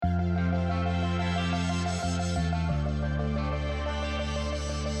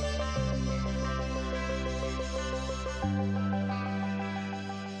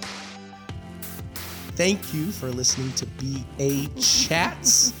Thank you for listening to BA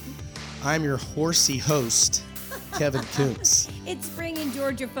Chats. I'm your horsey host, Kevin Kuntz. It's spring in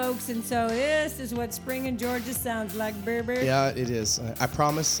Georgia, folks, and so this is what spring in Georgia sounds like, baby. Yeah, it is. I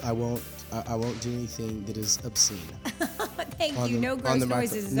promise I won't do anything that is obscene. Thank you. No gross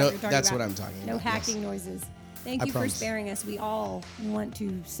noises. Is no, what you're talking that's about. what I'm talking about. No hacking noises. Thank you for promise. sparing us. We all want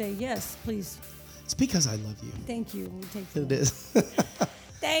to say yes, please. It's because I love you. Thank you. We take It is.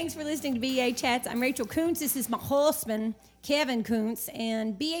 Thanks for listening to BA Chats. I'm Rachel Kuntz. This is my husband, Kevin Kuntz.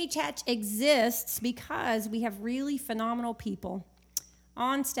 And BA Chats exists because we have really phenomenal people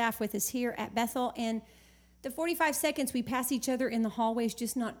on staff with us here at Bethel. And the 45 seconds we pass each other in the hallway is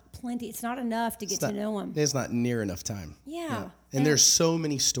just not plenty. It's not enough to get to know them. It's not near enough time. Yeah. And there's so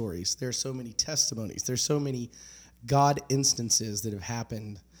many stories. There's so many testimonies. There's so many God instances that have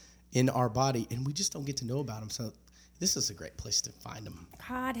happened in our body, and we just don't get to know about them. So this is a great place to find them.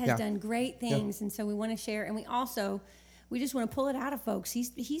 God has done great things, and so we want to share. And we just want to pull it out of folks.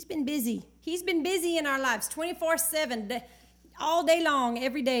 He's been busy. He's been busy in our lives 24/7, all day long,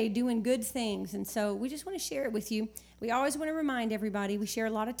 every day, doing good things. And so we just want to share it with you. We always want to remind everybody, we share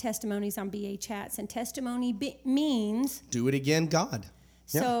a lot of testimonies on BA Chats, and testimony means... Do it again, God.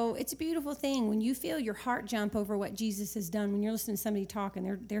 So it's a beautiful thing when you feel your heart jump over what Jesus has done. When you're listening to somebody talk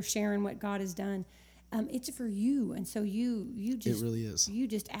and they're sharing what God has done, it's for you. And so you just... It really is. You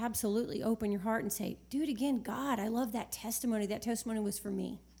just absolutely open your heart and say, do it again, God. I love that testimony. That testimony was for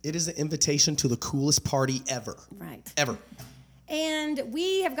me. It is an invitation to the coolest party ever. Right. Ever. And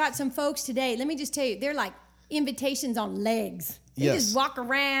we have got some folks today. Let me just tell you, they're like invitations on legs. They just walk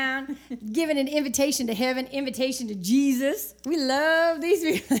around giving an invitation to heaven, invitation to Jesus. We love these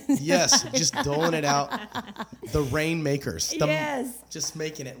people. Yes, just doling it out. The rainmakers. Yes. Just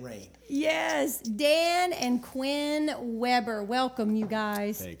making it rain. Yes. Dan and Quinn Weber. Welcome, you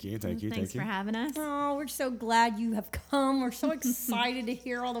guys. Thank you. Thank you. Thanks for having us. Oh, we're so glad you have come. We're so excited to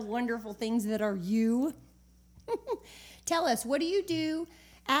hear all the wonderful things that are you. Tell us, what do you do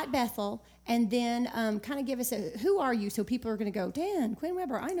at Bethel? And then kind of give us who are you? So people are going to go, Dan, Quinn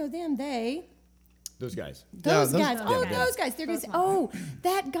Weber, I know them, they. Those guys. Those guys. Oh, those guys. They're going to say, oh,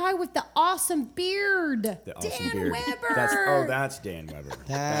 that guy with the awesome beard. The awesome Dan beard. Weber. That's Dan Weber.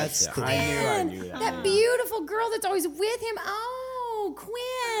 That's it. Dan. I knew that. That beautiful girl that's always with him. Oh,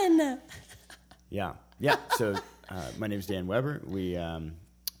 Quinn. Yeah. So my name is Dan Weber. We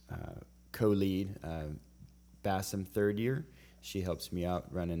co-lead BASM third year. She helps me out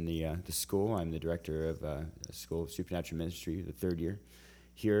running the school. I'm the director of the School of Supernatural Ministry, the third year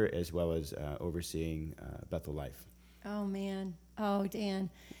here, as well as overseeing Bethel Life. Oh, man. Oh, Dan,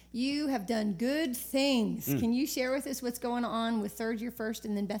 you have done good things. Can you share with us what's going on with third year first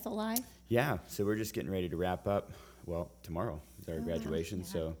and then Bethel Life? Yeah, so we're just getting ready to wrap up. Well, tomorrow is our graduation, yeah.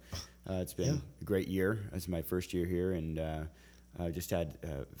 so it's been a great year. It's my first year here, and just had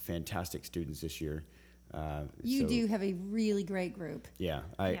fantastic students this year. You do have a really great group. Yeah,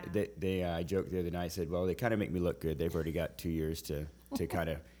 I joked the other night. I said, well, they kind of make me look good. They've already got 2 years to kind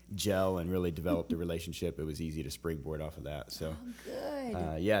of gel and really develop the relationship. It was easy to springboard off of that. So,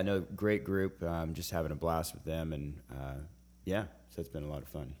 good. Great group. Just having a blast with them, and so it's been a lot of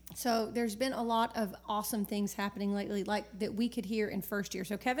fun. So there's been a lot of awesome things happening lately, like that we could hear in first year.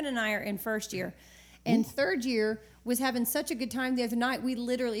 So Kevin and I are in first year. And third year was having such a good time the other night.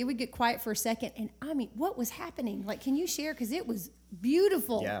 It would get quiet for a second. And I mean, what was happening? Like, can you share? Because it was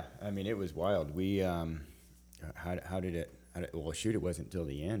beautiful. Yeah, I mean, it was wild. We, how did it, well, shoot, it wasn't until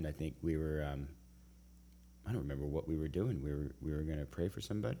the end. I think we were, I don't remember what we were doing. We were going to pray for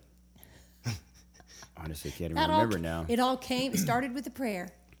somebody. Honestly, can't even remember now. It all started with a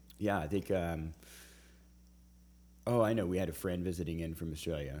prayer. Yeah, I think, I know. We had a friend visiting in from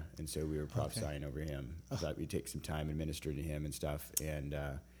Australia, and so we were prophesying over him. Thought we'd take some time and minister to him and stuff. And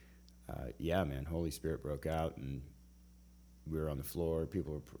man, Holy Spirit broke out, and we were on the floor.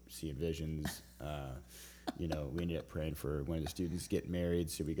 People were seeing visions. We ended up praying for one of the students getting married,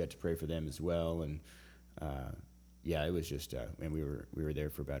 so we got to pray for them as well. And it was just, and we were there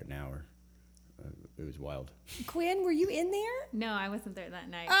for about an hour. It was wild. Quinn, were you in there? No, I wasn't there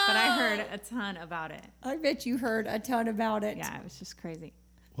that night, but I heard a ton about it. I bet you heard a ton about it. Yeah, it was just crazy.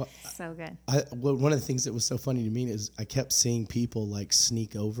 Well, so good. One of the things that was so funny to me is I kept seeing people like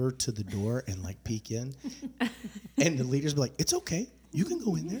sneak over to the door and like peek in, and the leaders be like, "It's okay, you can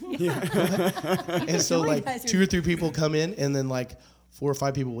go in there." Yeah. And so like 2 or 3 people come in, and then like 4 or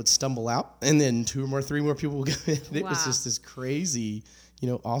 5 people would stumble out, and then 2 or more, 3 more people would come in. It was just this crazy,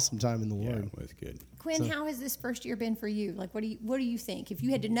 awesome time in the Lord. Yeah, it was good. Quinn, how has this first year been for you? Like, what do you think? If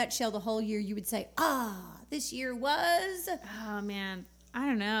you had to nutshell the whole year, you would say, this year was. Oh man, I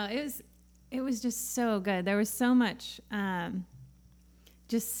don't know. it was just so good. There was so much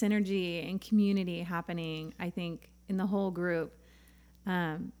just synergy and community happening, I think, in the whole group.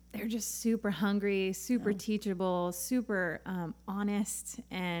 They're just super hungry, super teachable, super honest,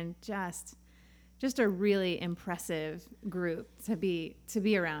 and just a really impressive group to be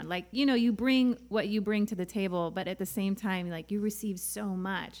around. Like, you know, you bring what you bring to the table, but at the same time, like, you receive so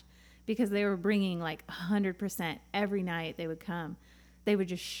much, because they were bringing like 100% every night. They would come, they would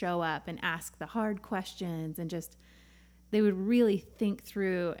just show up and ask the hard questions, and just, they would really think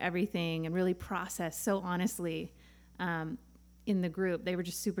through everything and really process so honestly. In the group, they were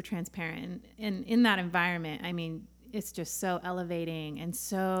just super transparent, and in that environment, I mean, it's just so elevating, and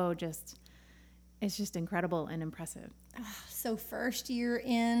so just, it's just incredible and impressive. So first year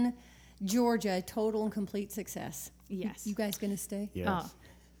in Georgia, total and complete success. Yes. You guys gonna stay? Yes. Oh,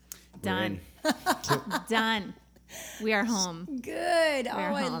 We're done. in. Done. We are home. Good. We're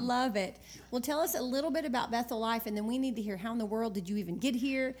I home. love it. Well, tell us a little bit about Bethel Life, and then we need to hear, how in the world did you even get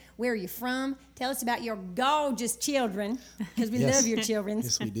here? Where are you from? Tell us about your gorgeous children, because we Yes. love your children.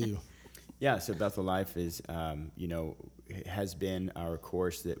 Yes, we do. Yeah, so Bethel Life is, has been our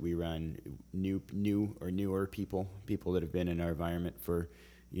course that we run new or newer people that have been in our environment for,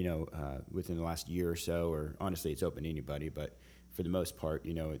 within the last year or so, or honestly, it's open to anybody, but for the most part,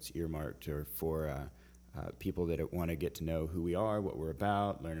 it's earmarked for people that want to get to know who we are, what we're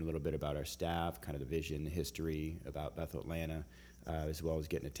about, learn a little bit about our staff, kind of the vision, the history about Bethel Atlanta, as well as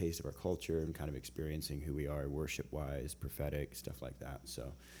getting a taste of our culture and kind of experiencing who we are worship-wise, prophetic, stuff like that.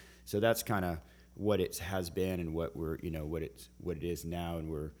 So that's kind of what it has been, and what we're, what it is now, and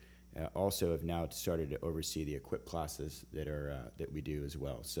we're also have now started to oversee the equip classes that we do as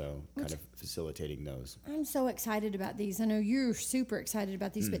well. So kind of facilitating those. I'm so excited about these. I know you're super excited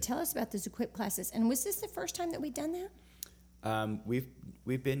about these, but tell us about those equip classes. And was this the first time that we've done that?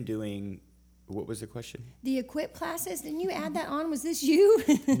 We've been doing. What was the question? The equip classes. Didn't you add that on? Was this you?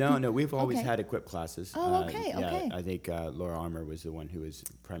 No. We've always Okay. had equip classes. Oh, okay, Yeah, okay. I think Laura Armour was the one who was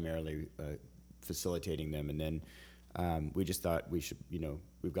primarily facilitating them, and then we just thought we should,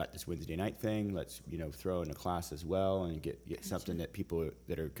 we've got this Wednesday night thing. Let's, throw in a class as well, and get something that people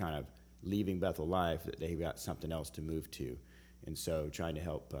that are kind of leaving Bethel Life, that they've got something else to move to, and so trying to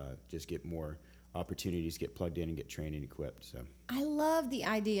help just get more opportunities, get plugged in, and get trained and equipped. So I love the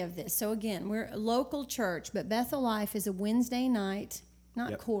idea of this. So again, we're a local church, but Bethel Life is a Wednesday night, not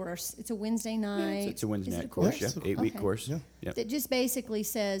Yep. course. It's a Wednesday night. it's a Wednesday Is it night a course. Yeah, course? 8-week Okay. course. Yeah. Yep. That just basically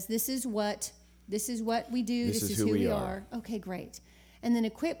says, this is what we do. This is who we are. Okay, great. And then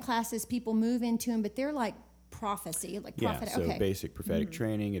equip classes, people move into them, but they're like prophecy, like Yeah, prophet. so Okay. basic prophetic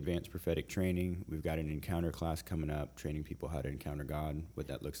training, advanced prophetic training. We've got an encounter class coming up, training people how to encounter God, what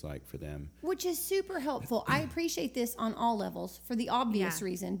that looks like for them. Which is super helpful. I appreciate this on all levels for the obvious Yeah.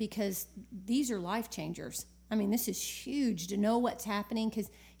 reason, because these are life changers. I mean, this is huge to know what's happening, because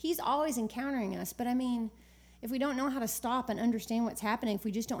he's always encountering us. But I mean, if we don't know how to stop and understand what's happening, if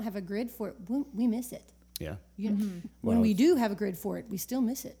we just don't have a grid for it, we miss it. Yeah. You know? When Well, we do have a grid for it, we still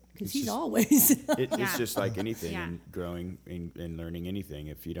miss it, because It's he's just- always. It's Yeah. just like anything Yeah. in growing and learning anything.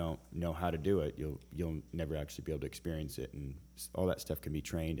 If you don't know how to do it, you'll never actually be able to experience it. And all that stuff can be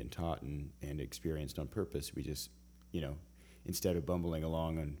trained and taught and experienced on purpose. We just, instead of bumbling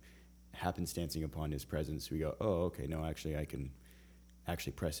along and happenstancing upon his presence, we go, oh, okay, no, actually I can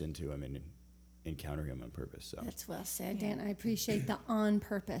actually press into him and encounter him on purpose. So That's well said, Dan. I appreciate the on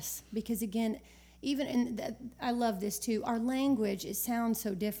purpose, because again, even I love this too. Our language, it sounds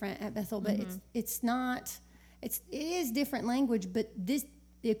so different at Bethel, but it's not. It is different language, but the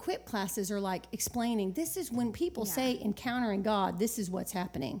equip classes are like explaining. This is when people say encountering God. This is what's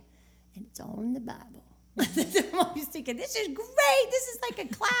happening, and it's all in the Bible. I'm always thinking, this is great. This is like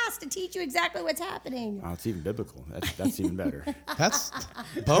a class to teach you exactly what's happening. it's even biblical. That's even better. That's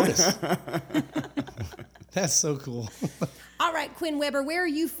bonus. That's so cool. All right, Quinn Weber, where are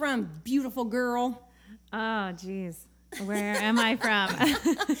you from, beautiful girl? Oh, geez. Where am I from?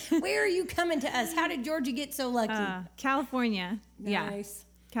 Where are you coming to us? How did Georgia get so lucky? California. Yeah. Nice.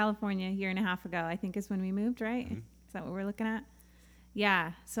 California, a year and a half ago, I think is when we moved, right? Is that what we're looking at?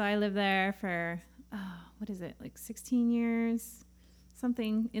 Yeah. So I lived there for, what is it, like 16 years?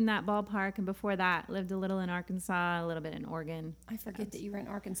 Something in that ballpark. And before that, lived a little in Arkansas, a little bit in Oregon. I forget that you were in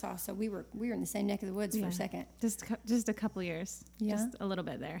Arkansas, so we were in the same neck of the woods for Yeah. a second. Just a couple years. Yeah. Just a little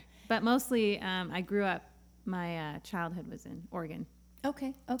bit there. But mostly, I grew up, my childhood was in Oregon.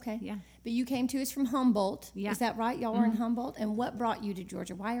 Okay. Yeah. But you came to us from Humboldt. Yeah. Is that right? Y'all were in Humboldt. And what brought you to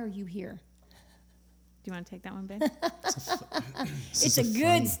Georgia? Why are you here? you want to take that one, babe? It's a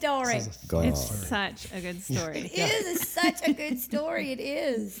good story. Go ahead. It's such a good story. It is. It's such a good story. It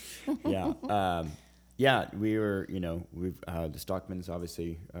is. Yeah. Yeah, we were, we've, the Stockmans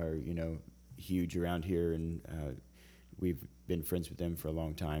obviously are, huge around here, and we've been friends with them for a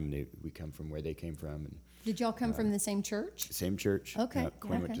long time. We come from where they came from. And Did y'all come from the same church? same church. Okay.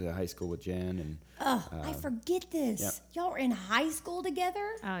 Quinn went to high school with Jen. And I forget this. Yep. Y'all were in high school together?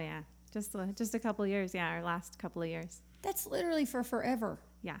 Oh yeah, just a couple of years. Yeah, our last couple of years. That's literally for forever.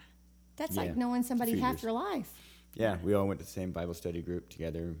 Yeah. That's Yeah, like knowing somebody few half years. your life. yeah, we all went to the same Bible study group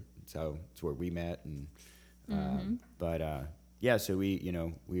together. So it's where we met. And yeah, so we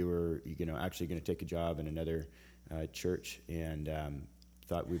were actually going to take a job in another church, and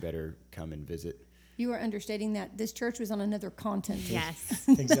thought we better come and visit. You were understating that this church was on another continent. Yes.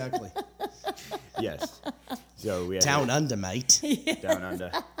 Exactly. Yes. So we had Down under, mate. down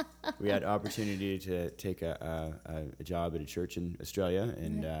under. We had opportunity to take a job at a church in Australia,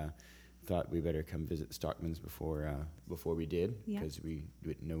 and thought we better come visit the Stockmans before we did, Yeah. because we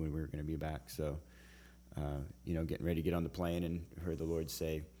didn't know when we were going to be back. So, getting ready to get on the plane, and heard the Lord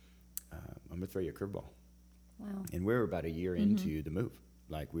say, "I'm going to throw you a curveball." Wow. And we were about a year into the move.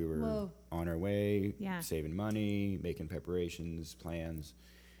 Like, we were Whoa. on our way, Yeah. saving money, making preparations, plans,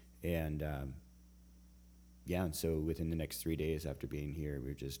 and and so within the next 3 days after being here, we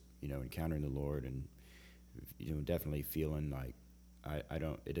were just encountering the Lord, and definitely feeling like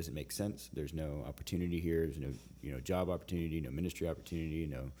it doesn't make sense. There's no opportunity here. There's no job opportunity, no ministry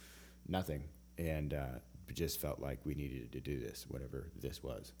opportunity, nothing, and it just felt like we needed to do this, whatever this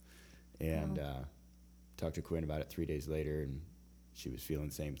was, and talked to Quinn about it 3 days later, and she was feeling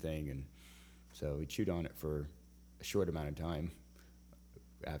the same thing, and so we chewed on it for a short amount of time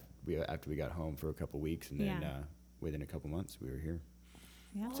after we got home for a couple weeks, and then Yeah. within a couple months we were here.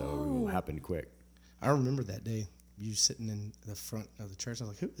 Yeah. So it happened quick. I remember that day, you sitting in the front of the church. I was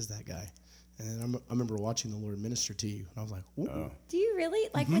like, who is that guy? And then I remember watching the Lord minister to you. And I was like, ooh. Oh, Do you really?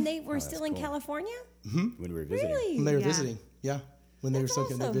 Like when they were that's still in cool. California? when we were visiting. Really? When they were Yeah. visiting. Yeah. When they That's were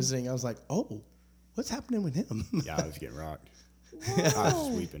still awesome. visiting, I was like, oh, what's happening with him? Yeah, I was getting rocked. Whoa. I was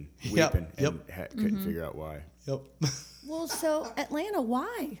weeping, Yep, and yep. couldn't figure out why. Yep. Well, so Atlanta,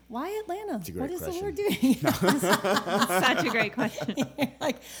 why? Why Atlanta? It's a great What is the question. Lord doing? Such a great question.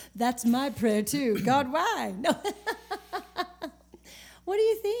 Like, that's my prayer too. God, why? No. What do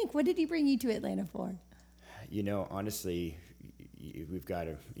you think? What did he bring you to Atlanta for? Honestly, we've got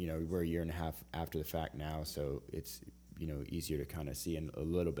we're a year and a half after the fact now, so it's easier to kind of see in a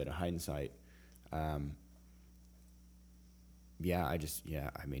little bit of hindsight.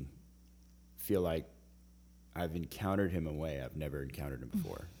 Feel like I've encountered him in a way I've never encountered him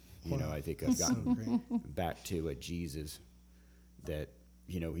before. Wow. I think I've So gotten great. back to a Jesus that,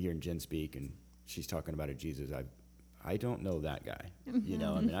 hearing Jen speak, and she's talking about a Jesus, I don't know that guy.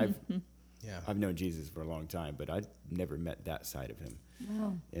 Yeah. I've known Jesus for a long time, but I've never met that side of him.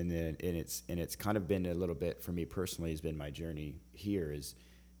 Wow. And it's kind of been a little bit for me personally, has been my journey here, is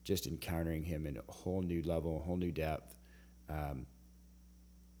just encountering him in a whole new level, a whole new depth.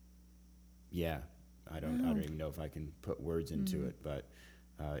 I don't even know if I can put words into it, but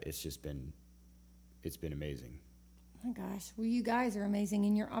it's been amazing. Oh my gosh. Well, you guys are amazing,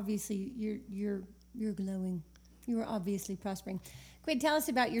 and you're obviously you're glowing. You are obviously prospering. Quinn, tell us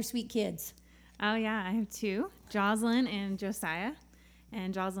about your sweet kids. Oh yeah, I have two, Jocelyn and Josiah,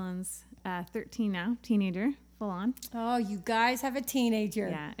 and Jocelyn's 13 now, teenager, full on. Oh, you guys have a teenager.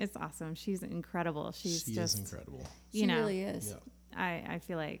 Yeah, it's awesome. She's incredible. She's She just is incredible. She really is. Yeah. I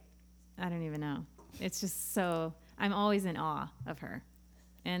feel like I don't even know. It's just so I'm always in awe of her.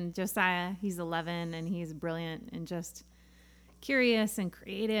 And Josiah, he's 11 and he's brilliant and just curious and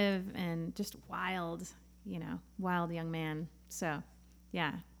creative and just wild young man. So,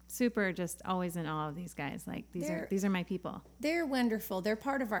 yeah, super just always in awe of these guys. Like these are my people. They're wonderful. They're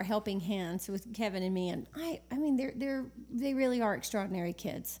part of our helping hands with Kevin and me, and I mean they really are extraordinary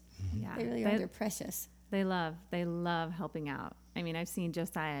kids. Yeah. They really are. They're precious. They love helping out. I mean, I've seen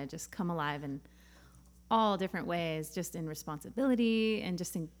Josiah just come alive in all different ways, just in responsibility and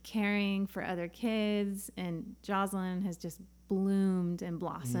just in caring for other kids. And Jocelyn has just bloomed and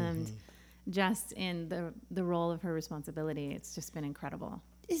blossomed just in the role of her responsibility. It's just been incredible.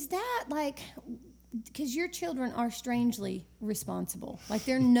 Is that like, because your children are strangely responsible, like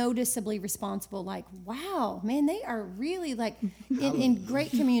they're noticeably responsible, like, wow, man, they are really like in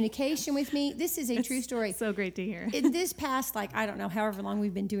great communication with me. This is a true story. So great to hear. In this past, however long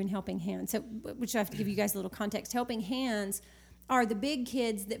we've been doing Helping Hands, so which I have to give you guys a little context. Helping Hands, are the big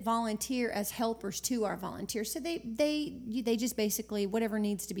kids that volunteer as helpers to our volunteers. So they just basically whatever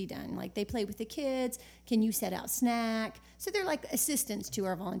needs to be done. Like they play with the kids. Can you set out snack? So they're like assistants to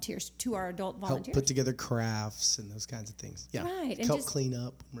our volunteers, to our adult Help volunteers. put together crafts and those kinds of things. Yeah. Right, and Help just- clean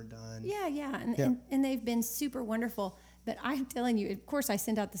up when we're done. Yeah. Yeah. And they've been super wonderful. But I'm telling you, of course, I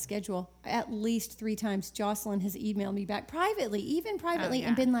send out the schedule at least 3 times. Jocelyn has emailed me back privately, and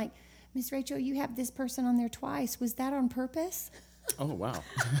yeah. been like, Miss Rachel, you have this person on there twice. Was that on purpose? Oh, wow.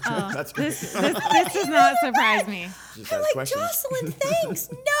 Oh, That's great. this does not surprise me. Just I'm ask like, questions. Jocelyn, thanks.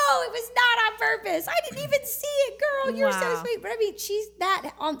 No, it was not on purpose. I didn't even see it, girl. You're so Wow. sweet. But I mean, she's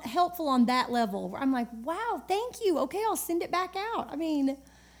that helpful on that level. Where I'm like, wow, thank you. Okay, I'll send it back out. I mean,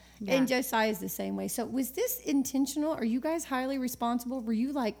 Yeah. and Josiah's the same way. So was this intentional? Are you guys highly responsible? Were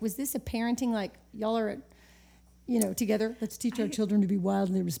you like, was this a parenting, like y'all are, together? Let's teach our children to be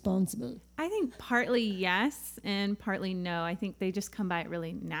wildly responsible. I think partly yes and partly no. I think they just come by it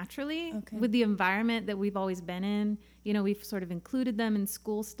really naturally Okay. with the environment that we've always been in. We've sort of included them in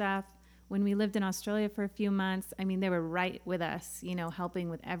school stuff. When we lived in Australia for a few months, I mean, they were right with us, helping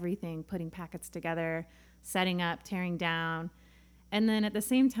with everything, putting packets together, setting up, tearing down. And then at the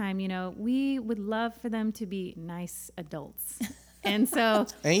same time, we would love for them to be nice adults. And so,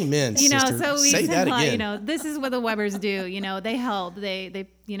 Amen, sister. so we Say said, that well, again. this is what the Webbers do. They help. They,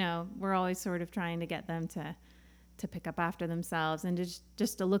 we're always sort of trying to get them to pick up after themselves and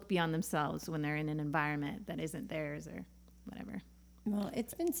just to look beyond themselves when they're in an environment that isn't theirs or whatever. Well,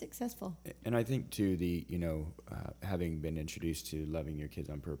 it's been successful. And I think too, having been introduced to loving your kids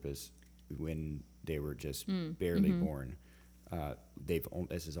on purpose when they were just barely born,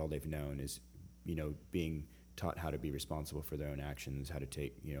 this is all they've known is, being taught how to be responsible for their own actions, how to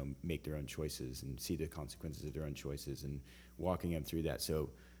make their own choices and see the consequences of their own choices and walking them through that. So,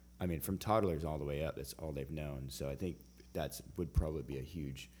 I mean, from toddlers all the way up, that's all they've known. So I think would probably be a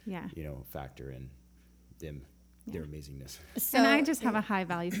huge, Yeah. factor in them, their amazingness. So, And I just have a high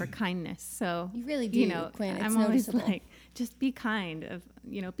value for kindness. So You really do, Quinn. It's I'm always noticeable. like, just be kind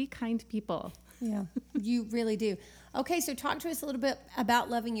be kind to people. Yeah, you really do. Okay, so talk to us a little bit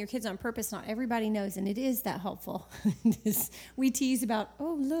about loving your kids on purpose. Not everybody knows, and it is that helpful. We tease about,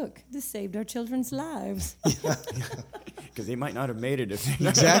 oh, look, this saved our children's lives. Because they might not have made it if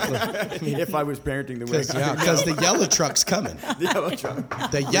Exactly. if I was parenting the way Because the yellow truck's coming. the yellow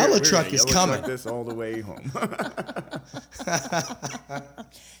truck. The yellow We're truck gonna is yellow coming. truck this all the way home.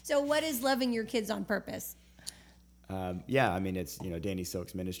 So what is loving your kids on purpose? Yeah, I mean it's Danny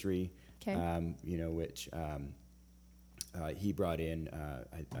Silk's ministry, Okay. Which he brought in.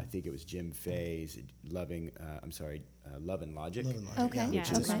 I think it was Jim Fay's Love and Logic. Love and Logic, Okay. Yeah,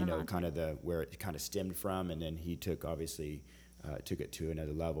 Which is okay. kind of where it kind of stemmed from, and then he took it to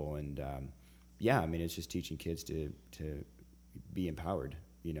another level, and I mean it's just teaching kids to be empowered,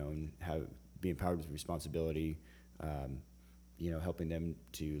 and be empowered with responsibility, helping them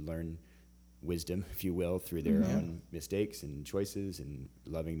to learn wisdom, if you will, through their own mistakes and choices, and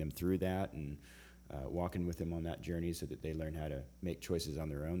loving them through that, and walking with them on that journey so that they learn how to make choices on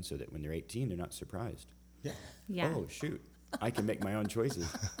their own, so that when they're 18, they're not surprised. Yeah. Yeah. Oh, shoot. I can make my own choices.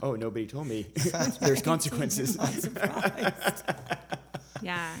 Oh, nobody told me. There's consequences.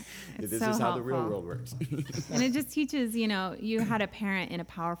 Yeah. It's This so is how the helpful. real world works. And it just teaches, you how to parent in a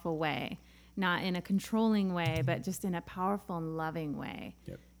powerful way, not in a controlling way, but just in a powerful and loving way.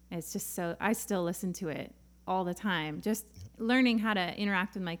 Yep. It's just I still listen to it all the time, just learning how to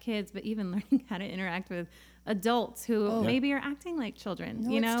interact with my kids, but even learning how to interact with adults who maybe are acting like children,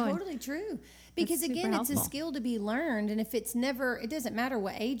 No, and it's totally true. Because super again, it's a helpful. skill to be learned, and if it's never, it doesn't matter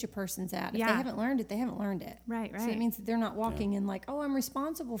what age a person's at. If Yeah. they haven't learned it, they haven't learned it. Right, So it right. means that they're not walking in like, oh, I'm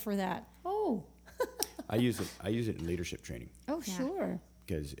responsible for that. Oh, I use it in leadership training, oh, Yeah. sure.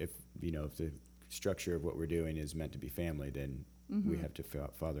 because if the structure of what we're doing is meant to be family, then we have to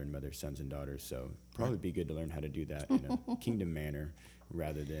father and mother, sons and daughters. So probably be good to learn how to do that in a kingdom manner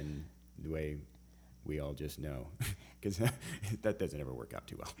rather than the way we all just know, because that doesn't ever work out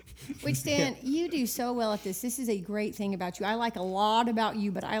too well. Which, Dan, you do so well at this. This is a great thing about you. I like a lot about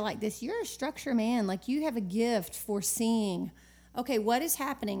you, but I like this. You're a structure man. Like, you have a gift for seeing, okay, what is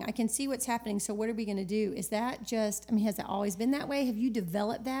happening? I can see what's happening, so what are we going to do? Is that just, has that always been that way? Have you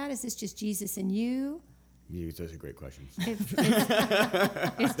developed that? Is this just Jesus and you? Those are great questions.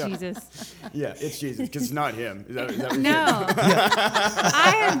 It's Jesus. Yeah, it's Jesus, because it's not him. Is that what you're No, saying?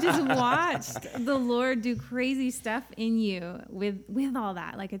 I have just watched the Lord do crazy stuff in you with all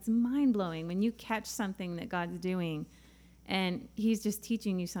that. Like, it's mind blowing when you catch something that God's doing, and He's just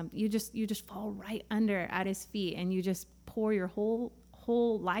teaching you something. You just fall right under at His feet, and you just pour your whole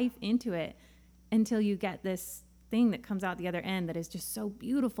life into it until you get this thing that comes out the other end that is just so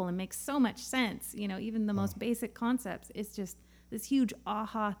beautiful and makes so much sense. You know, even the most basic concepts, it's just this huge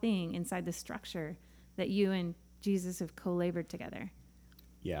aha thing inside the structure that you and Jesus have co-labored together.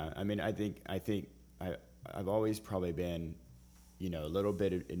 Yeah, I mean, I think I've always probably been, you know, a little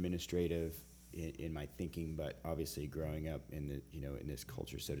bit administrative in my thinking, but obviously growing up in the, you know, in this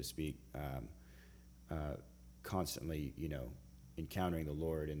culture, so to speak, constantly, you know, encountering the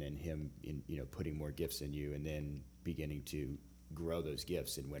Lord, and then Him, in, you know, putting more gifts in you, and then beginning to grow those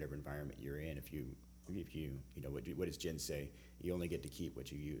gifts in whatever environment you're in. If you know, what does Jen say? You only get to keep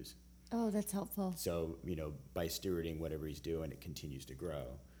what you use. Oh, that's helpful. So, you know, by stewarding whatever He's doing, it continues to grow.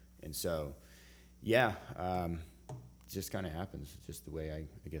 And so, yeah, it just kind of happens. It's just the way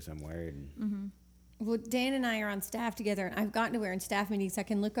I guess I'm wired. And Well, Dan and I are on staff together, and I've gotten to where in staff meetings I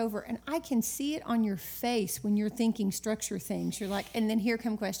can look over and I can see it on your face when you're thinking structure things. You're like, and then here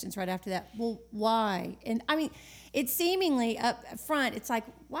come questions right after that. Well, why? And I mean, it's seemingly up front, it's like,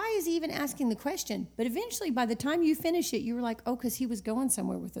 why is he even asking the question? But eventually, by the time you finish it, you were like, oh, because he was going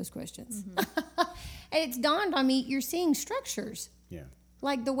somewhere with those questions. And it's dawned on me, you're seeing structures. yeah.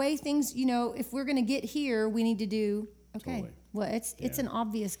 Like the way things, you know, if we're going to get here, we need to do, okay. Totally. Well, it's an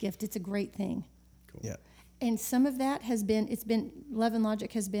obvious gift. It's a great thing. Cool. Yeah. And some of that has been, Love and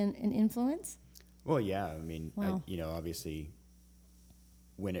Logic has been an influence. Well, yeah, I mean, Wow. you know, obviously,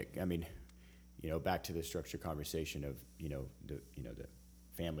 back to the structure conversation of, the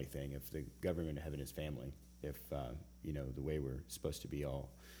family thing. If the government of heaven is family, if, the way we're supposed to be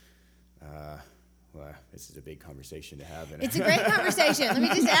all, well, this is a big conversation to have. It's a great conversation. Let me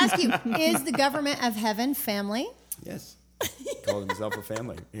just ask you, is the government of heaven family? Yes. He calls himself a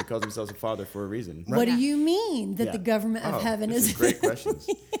family. He calls himself a father for a reason. What do you mean that Yeah. the government of heaven these is are great questions.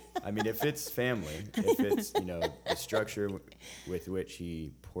 I mean, if it's family, if it's, the structure with which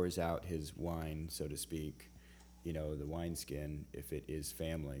he pours out his wine, so to speak, the wineskin, if it is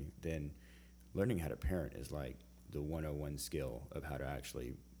family, then learning how to parent is like the 101 skill of how to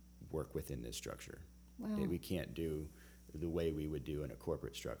actually work within this structure. Wow. We can't do the way we would do in a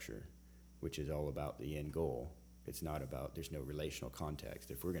corporate structure, which is all about the end goal. It's not about, there's no relational context.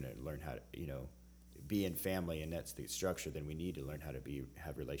 If we're going to learn how to, be in family and that's the structure, then we need to learn how to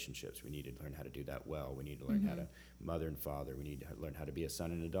have relationships. We need to learn how to do that well. We need to learn how to mother and father. We need to learn how to be a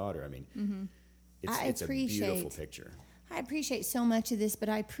son and a daughter. I mean, it's a beautiful picture. I appreciate so much of this, but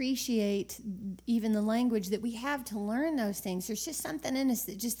I appreciate even the language that we have to learn those things. There's just something in us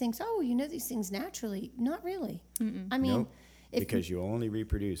that just thinks, oh, you know these things naturally. Not really. I mean, Nope, because you only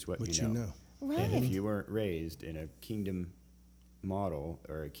reproduce what you know. Right. And if you weren't raised in a kingdom model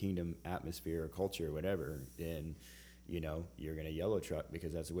or a kingdom atmosphere or culture or whatever, then, you're going to yellow truck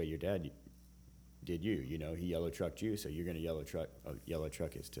because that's the way your dad did you. He yellow trucked you, so you're going to yellow truck. Yellow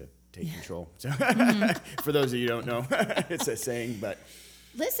truck is to take control. So for those of you who don't know, it's a saying, but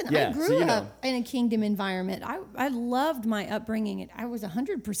listen, yeah, I grew up in a kingdom environment. I loved my upbringing. I was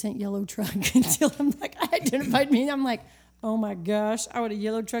 100% yellow truck until I identified me. And I'm like, oh my gosh, I would have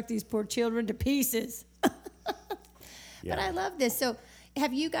yellow trucked these poor children to pieces. yeah. But I love this. So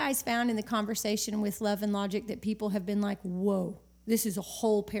have you guys found in the conversation with Love and Logic that people have been like, whoa, this is a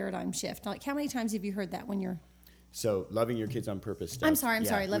whole paradigm shift? Like, how many times have you heard that when you're... So loving your kids on purpose stuff. I'm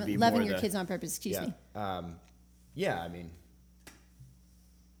sorry. would be Loving more your kids on purpose. Excuse me. I mean...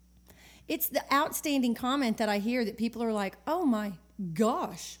 It's the outstanding comment that I hear that people are like, oh my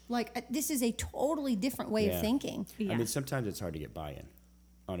gosh, like this is a totally different way of thinking. Yeah. I mean, sometimes it's hard to get buy-in.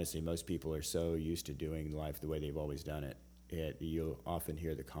 Honestly, most people are so used to doing life the way they've always done it. You'll often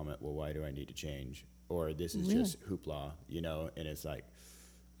hear the comment, well, why do I need to change? Or this is just hoopla, and it's like,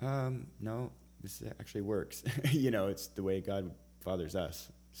 no, this actually works. It's the way God fathers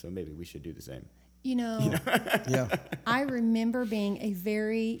us. So maybe we should do the same. Yeah. I remember being a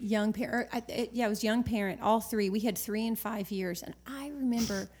very young parent. I was young parent, all three. We had 3 and 5 years. And I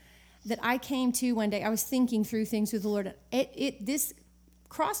remember that I came to one day, I was thinking through things with the Lord. This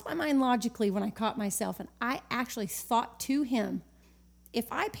crossed my mind logically when I caught myself. And I actually thought to Him, if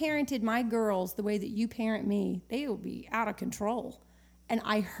I parented my girls the way that you parent me, they will be out of control. And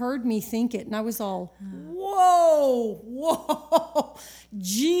I heard me think it, and I was all, whoa,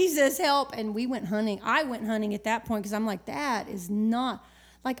 Jesus help. And we went hunting. I went hunting at that point because I'm like, that is not,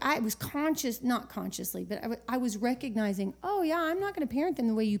 like I was not consciously, but I was recognizing, oh yeah, I'm not going to parent them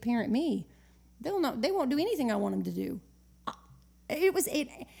the way you parent me. They won't do anything I want them to do.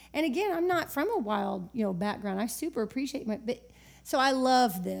 And again, I'm not from a wild, background. I super appreciate so I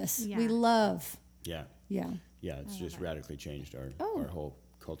love this. Yeah. We love. Yeah. Yeah. Yeah, it's just radically changed our whole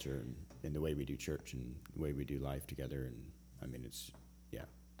culture and the way we do church and the way we do life together. And I mean,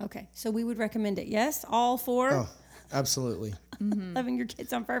 Okay, so we would recommend it. Yes, all for Oh, absolutely. loving your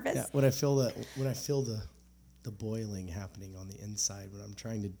kids on purpose. Yeah, when I feel the boiling happening on the inside when I'm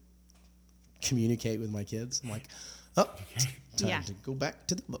trying to communicate with my kids, I'm like, oh, time Yeah. to go back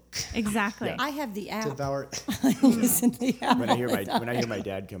to the book. Exactly. I have the To app. devour. I listen to the app. When I hear my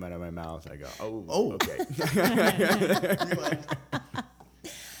dad come out of my mouth, I go, oh. Okay.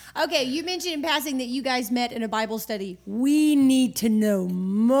 Okay, you mentioned in passing that you guys met in a Bible study. We need to know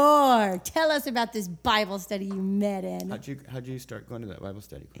more. Tell us about this Bible study you met in. How'd you start going to that Bible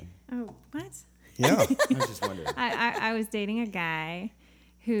study, Quinn? Oh, what? Yeah. I was just wondering. I was dating a guy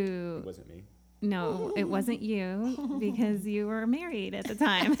who, It wasn't me. no, it wasn't you because you were married at the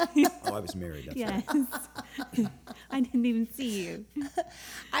time. Oh, I was married. That's Yes. right. I didn't even see you.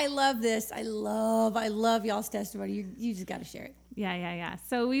 I love this. I love y'all's testimony. You just got to share it. Yeah.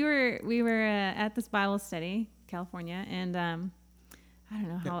 So we were at this Bible study, California, and I don't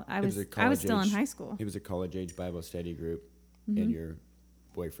know how I was still in high school. It was a college age Bible study group, and your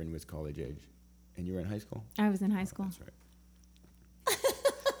boyfriend was college age, and you were in high school. I was in high school. That's right.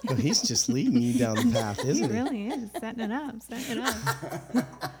 Well, he's just leading you down the path, He isn't he? really is setting it up.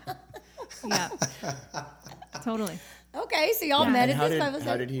 Yeah, totally. Okay, so y'all Yeah. met And at this Bible how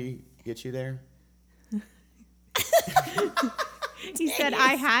study. did he get you there? He said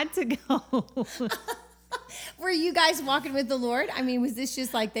I had to go. Were you guys walking with the Lord? I mean, was this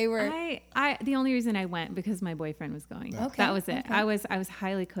just like they were? I the only reason I went because my boyfriend was going. Okay, That was it. okay. I was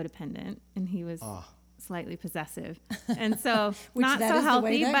highly codependent and he was slightly possessive. And so Which not that so is the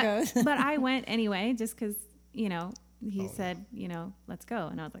way healthy, that goes. but I went anyway just cuz he said, let's go,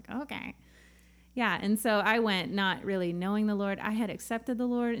 and I was like, "Okay." Yeah, and so I went not really knowing the Lord. I had accepted the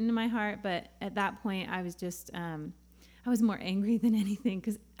Lord into my heart, but at that point I was just I was more angry than anything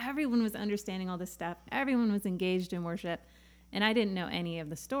because everyone was understanding all this stuff. Everyone was engaged in worship, and I didn't know any of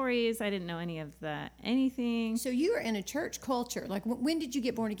the stories. I didn't know any of the anything. So you were in a church culture. Like, when did you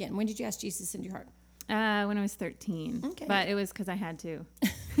get born again? When did you ask Jesus into your heart? When I was 13. Okay. But it was because I had to.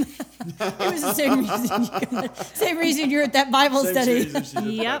 It was the same reason you're at that Bible study.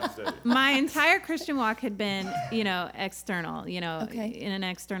 Yep. My entire Christian walk had been, external, Okay. in an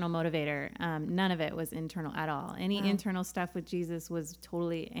external motivator. None of it was internal at all. Any internal stuff with Jesus was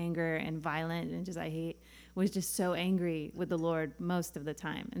totally anger and violent and was just so angry with the Lord most of the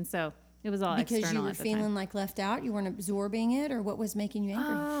time. And so it was all Because you external were at the feeling time. like left out, you weren't absorbing it, or what was making you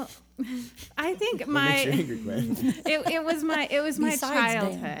angry? Oh, I think What makes you my angry, Quinn? it was my Besides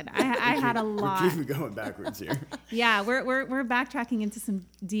childhood. I had a lot. We're keeping going backwards here. Yeah, we're backtracking into some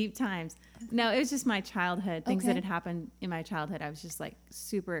deep times. No, it was just my childhood. Things that Okay. had happened in my childhood. I was just like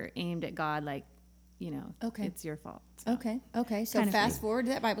super aimed at God, like, Okay. it's your fault. So. Okay. So Kind of fast thing. forward to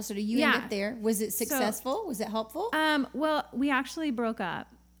that Bible study. You Yeah. ended up there. Was it successful? Was it helpful? Well, we actually broke up.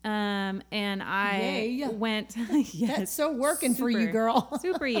 And I Yay. went. Yes, That's so working for you, super, girl.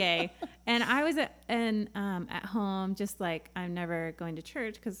 super yay! And I was at home, just like I'm never going to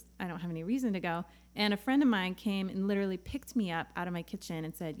church because I don't have any reason to go. And a friend of mine came and literally picked me up out of my kitchen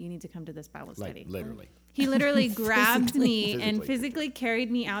and said, "You need to come to this Bible study." Like literally. He literally grabbed me and Physically. physically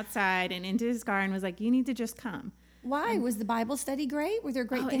carried me outside and into his car and was like, "You need to just come." Why? Was the Bible study great? Were there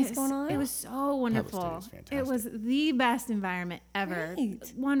great Oh, things going on? It was so wonderful. was fantastic. It was the best environment ever.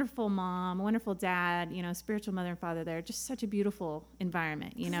 Great. Wonderful mom, wonderful dad, spiritual mother and father there. Just such a beautiful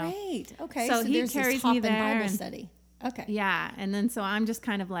environment, Great. Okay. So he there's carries this me hop in there Bible and- study. Okay. Yeah. And then so I'm just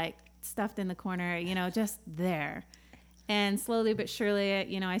kind of like stuffed in the corner, just there. And slowly but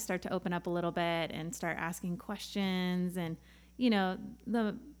surely, I start to open up a little bit and start asking questions. And,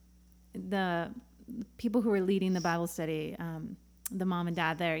 the people who were leading the Bible study, the mom and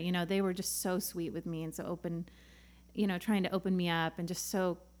dad there, they were just so sweet with me and so open, trying to open me up and just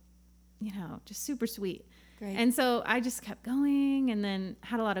so, just super sweet. Great. And so I just kept going and then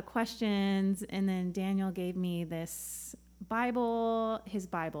had a lot of questions. And then Daniel gave me this his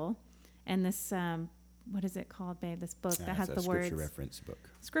Bible, and this, what is it called, babe? This book that has It's a the words.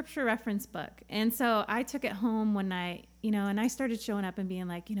 Scripture reference book. And so I took it home one night, and I started showing up and being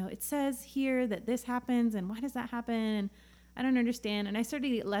like, it says here that this happens, and why does that happen? And I don't understand. And I started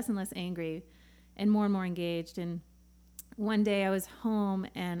to get less and less angry and more engaged. And one day I was home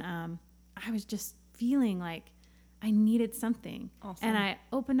and I was just feeling like I needed something. Awesome. And I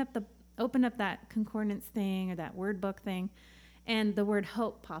opened up that concordance thing or that word book thing, and the word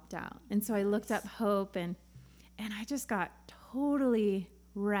hope popped out. And so I looked up hope, and I just got totally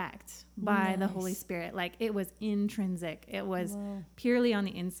wrecked by the Holy Spirit. Like, it was intrinsic. It was purely on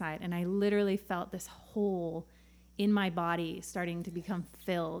the inside. And I literally felt this hole in my body starting to become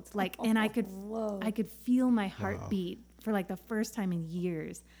filled. Like, and I could feel my heartbeat for like the first time in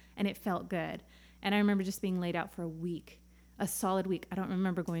years, and it felt good. And I remember just being laid out for a solid week. I don't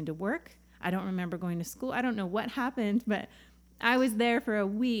remember going to work. I don't remember going to school. I don't know what happened, but I was there for a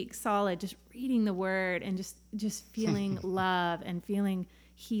week solid, just reading the word and just feeling love and feeling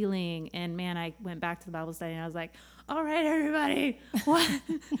healing. And man, I went back to the Bible study and I was like, all right, everybody, what?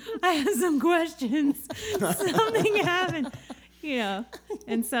 I have some questions. Something happened,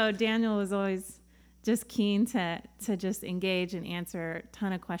 And so Daniel was always just keen to just engage and answer a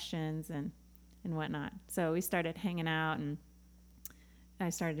ton of questions and whatnot. So we started hanging out, and I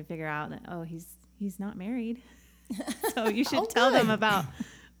started to figure out that, he's not married. So you should tell them about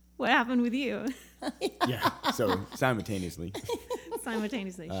what happened with you. Yeah. So simultaneously.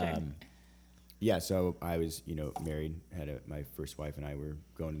 Sure. Yeah. So I was, married, had my first wife, and I were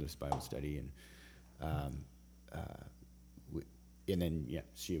going to this Bible study, and then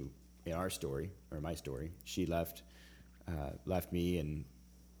she, in our story, or my story, she left me, and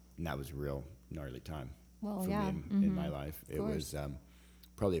that was a real gnarly time for me in my life. It was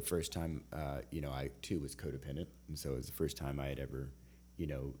probably the first time, I too was codependent, and so it was the first time I had ever,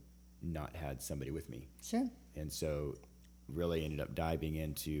 not had somebody with me. Sure. And so really ended up diving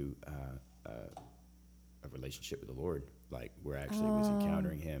into a relationship with the Lord, like where I actually was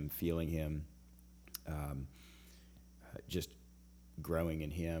encountering Him, feeling Him, just growing in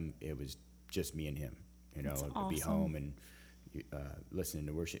Him. It was just me and Him. I'd be home and listening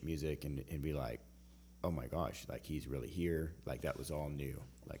to worship music and be like, oh my gosh, like He's really here. Like that was all new.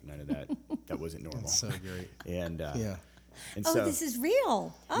 Like none of that wasn't normal. That's so great. And and so this is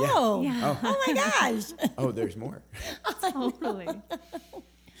real. Oh my gosh. Oh, there's more. Totally.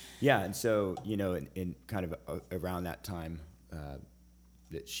 Yeah, and so in kind of around that time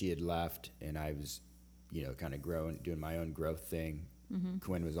that she had left, and I was kind of doing my own growth thing. Mm-hmm.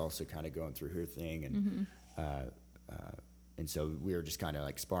 Quinn was also kind of going through her thing, and and so we were just kind of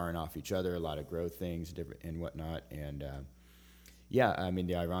like sparring off each other, a lot of growth things, different and whatnot. And I mean,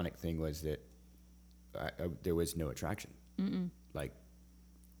 the ironic thing was that there was no attraction. Mm-mm. Like,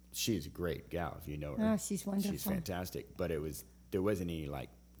 she's a great gal if you know her. Oh, she's wonderful. She's fantastic. But there wasn't any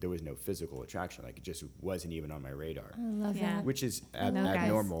there was no physical attraction. Like, it just wasn't even on my radar. I love that. Which is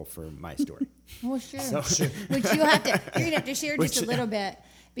abnormal for my story. Well, sure. Which you're gonna have to share just a little bit,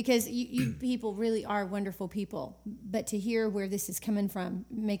 because you people really are wonderful people. But to hear where this is coming from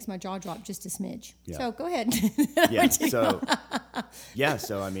makes my jaw drop just a smidge. Yeah. So go ahead.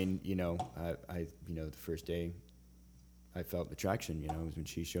 So I mean, I the first day I felt attraction, was when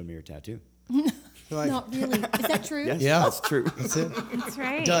she showed me her tattoo. Not really. Is that true? Yes, yeah, that's true. That's it. That's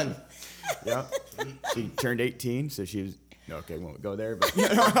right. Done. Yeah. She turned 18, so she was okay. Won't go there, but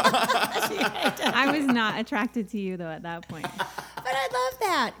I was not attracted to you though at that point. But I love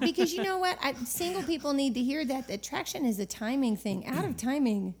that, because you know what? Single people need to hear that attraction is a timing thing. Out of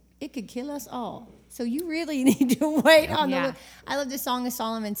timing, it could kill us all. So you really need to wait on the. I love the Song of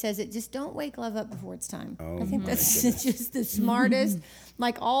Solomon says it. Just don't wake love up before it's time. I think that's just the smartest.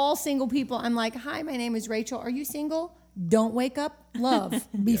 Like all single people, I'm like, hi, my name is Rachel. Are you single? Don't wake up love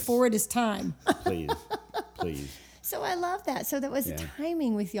before it is time. Please. So I love that. So that was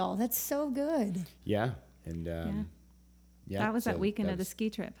timing with y'all. That's so good. Yeah, and that was that weekend of the ski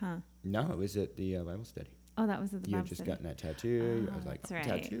trip, huh? No, it was at the Bible study. Oh, that was at the you Bible had just study. gotten that tattoo. I was like, that's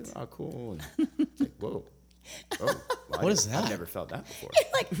right. Tattoo? Oh, cool. And it's like, whoa. Oh, well, What is that? I've never felt that before.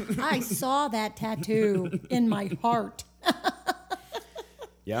 Like, I saw that tattoo in my heart.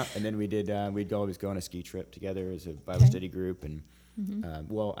 Yeah, and then we'd always go on a ski trip together as a Bible study group. And,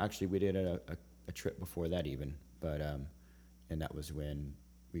 actually, we did a trip before that even. But, and that was when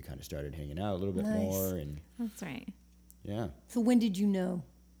we kind of started hanging out a little bit more. And that's right. Yeah. So when did you know?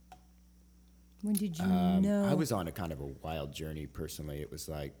 When did you know? I was on a kind of a wild journey personally. It was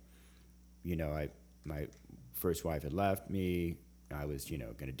like, my first wife had left me. I was,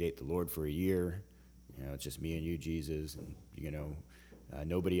 going to date the Lord for a year. It's just me and you, Jesus, and,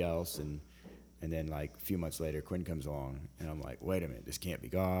 nobody else. And then like a few months later, Quinn comes along, and I'm like, wait a minute, this can't be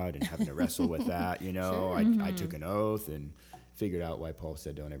God, and having to wrestle with that, Sure. I took an oath and figured out why Paul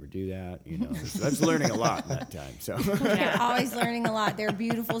said don't ever do that, So I was learning a lot in that time. So You're always learning a lot. They're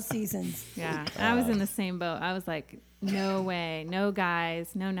beautiful seasons. Yeah, I was in the same boat. I was like, no way, no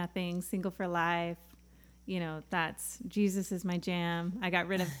guys, no nothing, single for life. That's Jesus is my jam. I got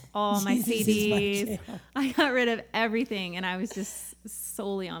rid of all my CDs. I got rid of everything, and I was just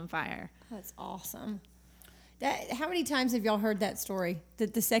solely on fire. That's awesome. How many times have y'all heard that story?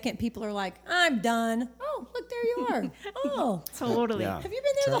 That the second people are like, I'm done. Oh, look, there you are. Oh, totally. Yeah. Have you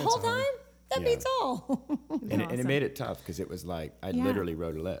been there the whole time? That Yeah. beats all. And it Awesome. made it tough because it was like I Yeah. literally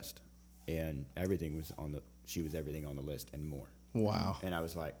wrote a list, and everything was on the. She was everything on the list and more. Wow. And I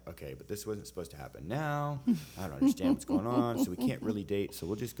was like, okay, but this wasn't supposed to happen now. I don't understand what's going on, so we can't really date. So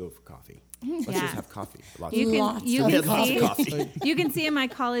we'll just go for coffee. Let's Yeah. just have coffee. Lots You of Lots can, you of can lots see, of coffee. you can see in my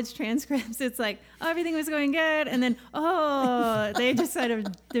college transcripts, it's like, oh, everything was going good. And then, they just sort of,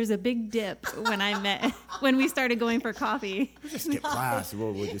 there's a big dip when we started going for coffee. Just skip class.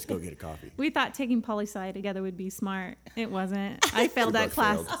 We'll just go get a coffee. We thought taking poli-sci together would be smart. It wasn't. I failed that both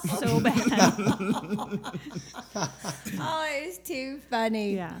class failed. so bad. Oh, it was too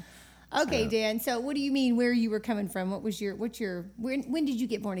funny. Yeah. Okay, Dan. So, what do you mean? Where you were coming from? When did you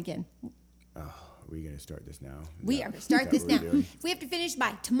get born again? Are we going to start this now? We Is are that- going to start is this that now. what we're doing? We have to finish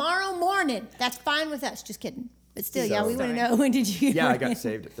by tomorrow morning. That's fine with us. Just kidding. But still, yeah, So- we want to know, when did you? Yeah, I got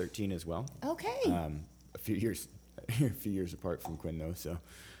saved at 13 as well. Okay. A few years apart from Quinn though. So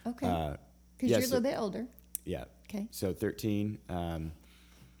Okay. yeah, Because you're a so- little bit older. yeah. Okay. So 13,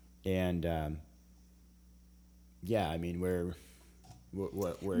 yeah. I mean, where do you want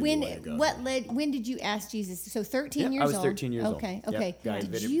to go? When did you ask Jesus? So 13 Yeah, years I was old. 13 years old. Okay. Yep. Okay. Guy Did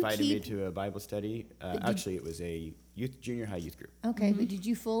invited you me keep? to a Bible study. Actually, it was a junior high youth group. Okay, but did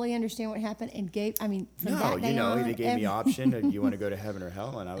you fully understand what happened and gave? I mean, from No, that day on, they gave me an option. Do you want to go to heaven or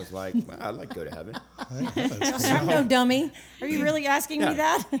hell? And I was like, well, I'd like to go to heaven. I'm no dummy. Are you really asking me Yeah.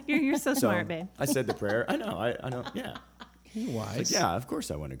 that? You're so So smart, babe. I said the prayer. I know. I know. Yeah. You're wise. Like, yeah, of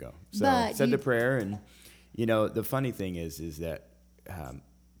course I want to go. So But said you- the prayer, and the funny thing is that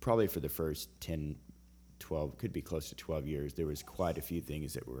probably for the first 10, 12, could be close to 12 years, there was quite a few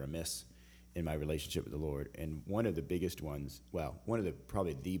things that were amiss in my relationship with the Lord, and one of the biggest ones,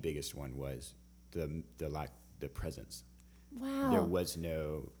 probably the biggest one was the presence. Wow.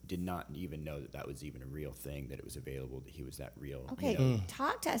 There did not even know that was even a real thing, that it was available, that he was that real. Okay,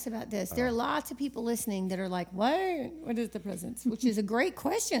 talk to us about this. There are lots of people listening that are like, what is the presence? Which is a great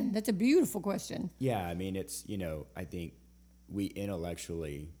question. That's a beautiful question. Yeah, I mean, it's, I think we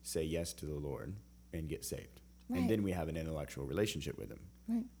intellectually say yes to the Lord and get saved. Right. And then we have an intellectual relationship with him.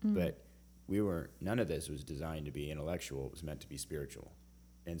 Right. But none of this was designed to be intellectual. It was meant to be spiritual.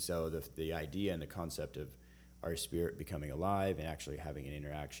 And so the idea and the concept of our spirit becoming alive and actually having an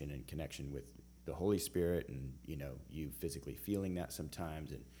interaction and connection with the Holy Spirit, and, you physically feeling that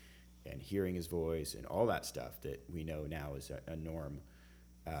sometimes, and hearing his voice and all that stuff that we know now is a norm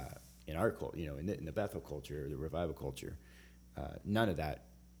in our culture, in the Bethel culture, the revival culture. None of that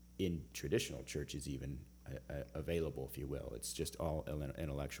in traditional church is even available, if you will. It's just all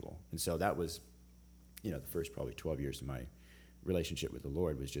intellectual. And so that was, the first probably 12 years of my relationship with the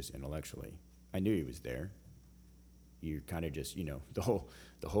Lord was just intellectually. I knew he was there. You kind of just, the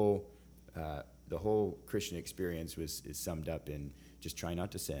whole Christian experience is summed up in just try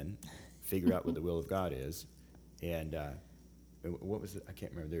not to sin, figure out what the will of God is, and what was it? I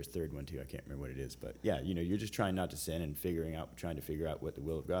can't remember. There's a third one too. I can't remember what it is, but yeah, you're just trying not to sin and trying to figure out what the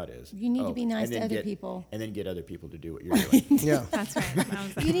will of God is. You need to be nice and to then other people. and then get other people to do what you're doing. Yeah. That's right.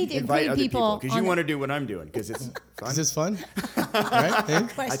 That was You need to Invite include other people. because you want to do what I'm doing because it's fun. Is this fun? Right? Hey?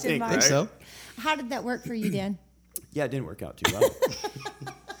 Question think, mark. Think so. How did that work for you, Dan? Yeah, it didn't work out too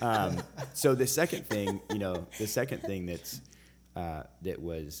well. So the second thing that's that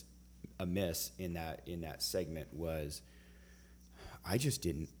was amiss in that segment was I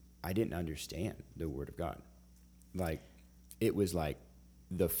didn't understand the Word of God. Like, it was like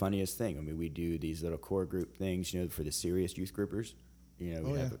the funniest thing. I mean, we do these little core group things, for the serious youth groupers. We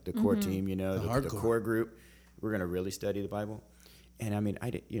have the core team, the hardcore. core group. We're going to really study the Bible. And I mean,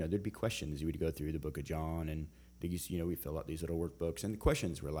 there'd be questions. We'd go through the book of John, and we fill out these little workbooks. And the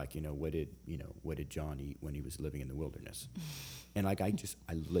questions were like, what did John eat when he was living in the wilderness? And like, I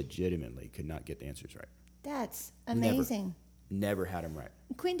legitimately could not get the answers right. That's amazing. Never had them right.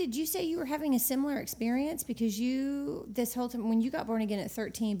 Quinn, did you say you were having a similar experience because this whole time when you got born again at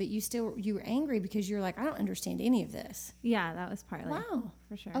 13, but you were angry because you're like, I don't understand any of this. Yeah, that was partly. Wow.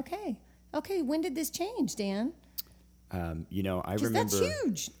 For sure. Okay. When did this change, Dan? I 'Cause remember that's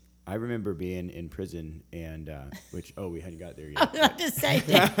huge. I remember being in prison, and we hadn't got there I yet. was about to say.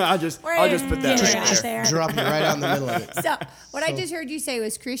 I'll just put that Get right out there. there. Drop you right out in the middle of it. So what I just heard you say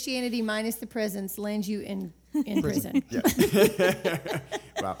was Christianity minus the presence lands you in prison.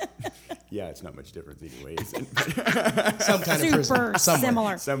 Well, yeah, it's not much difference either way. Is it? Some kind of prison. Super Somewhere.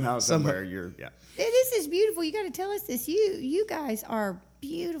 similar. Somehow, somewhere, This is beautiful. You got to tell us this. You guys are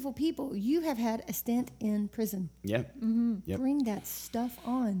beautiful people. You have had a stint in prison. Yeah. Yep. Bring that stuff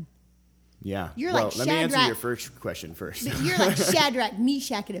on. Yeah. You're well, like let me answer Shadrach. your first question first. But you're like Shadrach,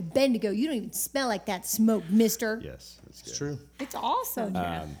 Meshach, and Abednego. You don't even smell like that smoke, mister. Yes, that's good. It's true. It's awesome.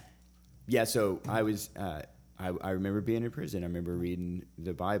 yeah, so I was, I remember being in prison. I remember reading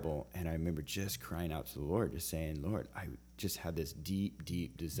the Bible, and I remember just crying out to the Lord, just saying, Lord, I just had this deep,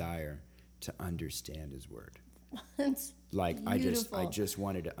 deep desire to understand his word. That's Like, I beautiful. just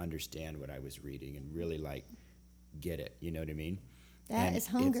wanted to understand what I was reading and really, like, get it. You know what I mean? That And is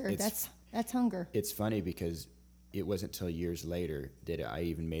hunger. it's That's hunger. It's funny because it wasn't until years later that I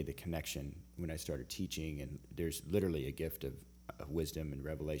even made the connection when I started teaching, and there's literally a gift of wisdom and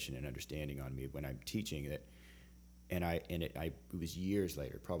revelation and understanding on me when I'm teaching that. And it was years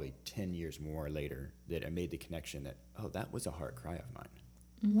later, probably 10 years more later, that I made the connection that, oh, that was a heart cry of mine.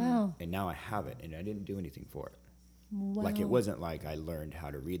 Wow. And now I have it, and I didn't do anything for it. Wow. Like, it wasn't like I learned how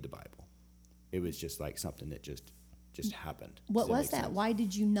to read the Bible. It was just like something that just happened. What Does was make that? sense? Why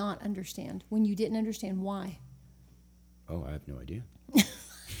did you not understand? When you didn't understand, why? Oh, I have no idea.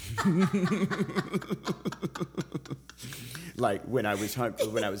 Like when I was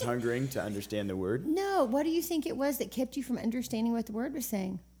hungering to understand the word. No. What do you think it was that kept you from understanding what the word was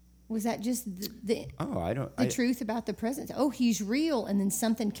saying? Was that just the truth about the presence? Oh, he's real, and then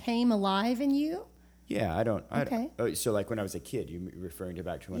something came alive in you? Yeah, I don't. Okay. So like when I was a kid, you referring to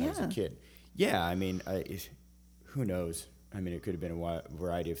back to when I was a Yeah. kid. Yeah, I mean, who knows? I mean, it could have been a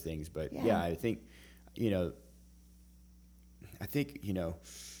variety of things, but yeah, I think,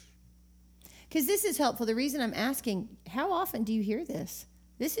 Because this is helpful. The reason I'm asking, how often do you hear this?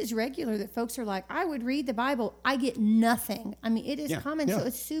 This is regular that folks are like, I would read the Bible. I get nothing. I mean, it is common, so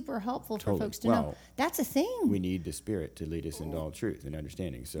it's super helpful for Totally. folks to know. Well, That's a thing. we need the Spirit to lead us into all truth and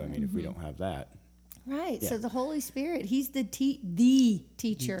understanding. So I mean, if we don't have that, Right. Yeah. So the Holy Spirit, he's the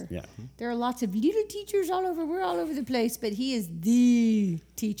teacher. Yeah. There are lots of little teachers all over. We're all over the place, but he is the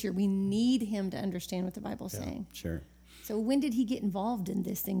teacher. We need him to understand what the Bible's saying. sure. So when did he get involved in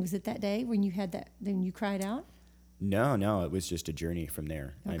this thing? Was it that day when you had that, then you cried out? No, it was just a journey from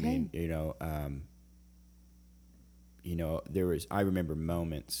there. I Okay. mean, I remember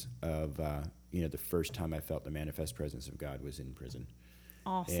moments of, the first time I felt the manifest presence of God was in prison.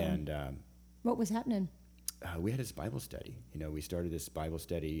 Awesome. And What was happening? we had this Bible study. We started this Bible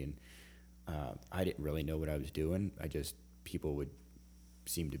study, and I didn't really know what I was doing. People would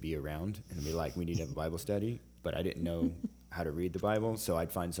seem to be around and be like, we need to have a Bible study. But I didn't know how to read the Bible, so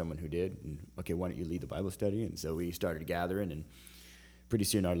I'd find someone who did. And, okay, why don't you lead the Bible study? And so we started gathering, and pretty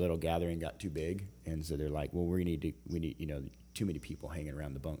soon our little gathering got too big. And so they're like, well, we need, too many people hanging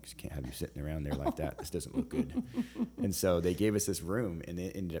around the bunks. Can't have you sitting around there like that. This doesn't look good. And so they gave us this room, and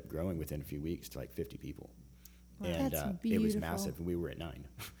it ended up growing within a few weeks to like 50 people. And That's it was beautiful. massive, and we were at 9.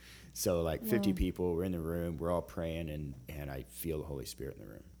 So like 50 people, we're in the room, we're all praying, and I feel the Holy Spirit in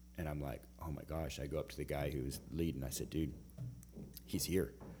the room. And I'm like, oh my gosh. I go up to the guy who was leading. I said, dude, he's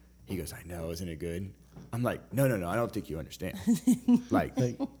here. He goes, I know, isn't it good? I'm like, no, I don't think you understand. Like,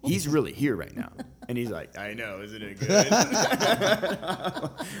 he's really here right now. And he's like, I know, isn't it good?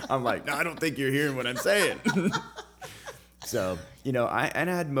 I'm like, no, I don't think you're hearing what I'm saying. So, I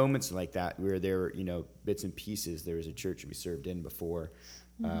had moments like that where there were, bits and pieces. There was a church we served in before,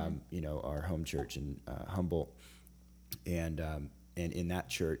 our home church in Humboldt. And in that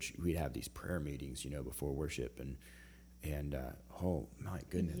church, we'd have these prayer meetings, before worship, and oh my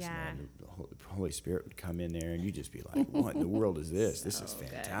goodness, Yeah. man, the Holy Spirit would come in there, and you'd just be like, what in the world is this? This is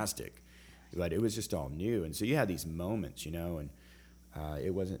fantastic. But it was just all new, and so you had these moments, and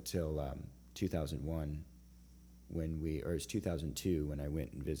it wasn't till 2001 it was 2002 when I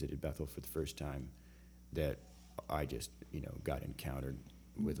went and visited Bethel for the first time that I just, got encountered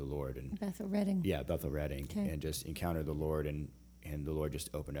with the Lord. And Bethel Redding. yeah, Bethel Redding, Okay. and just encountered the Lord, and the Lord just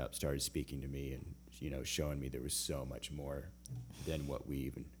opened up, started speaking to me, and showing me there was so much more than what we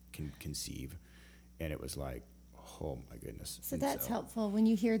even can conceive, and it was like, oh my goodness. So And that's helpful. When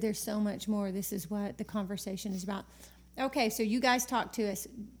you hear there's so much more, this is what the conversation is about. Okay, so you guys talk to us.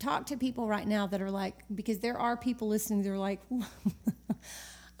 Talk to people right now that are like, because there are people listening that are like,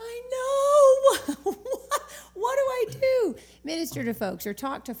 I know. What do I do? Minister to folks or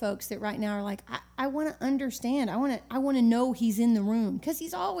talk to folks that right now are like, I want to understand. I want to know he's in the room, because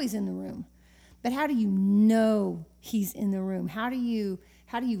he's always in the room. But how do you know he's in the room? How do you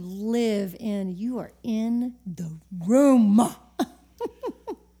live in, you are in the room?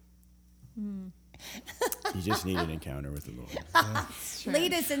 You just need an encounter with the Lord.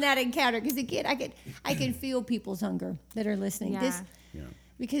 Lead us in that encounter, because again, I can feel people's hunger that are listening. Yeah. Yeah.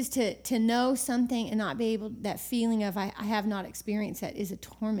 Because to know something and not be able, that feeling of I have not experienced that is a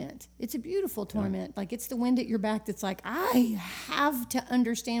torment. It's a beautiful torment. Like it's the wind at your back that's like, I have to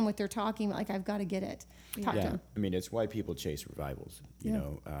understand what they're talking about. Like I've got to get it. Talk to Yeah, them. I mean, it's why people chase revivals.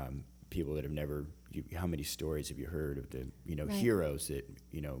 People that have never. How many stories have you heard of the Right. heroes that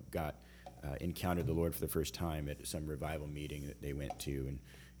got encountered the Lord for the first time at some revival meeting that they went to,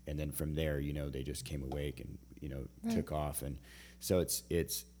 and then from there, you know, they just came awake and, you know, took off. And so it's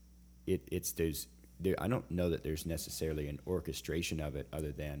I don't know that there's necessarily an orchestration of it,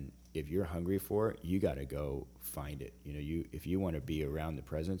 other than if you're hungry for it, you got to go find it. You know, if you want to be around the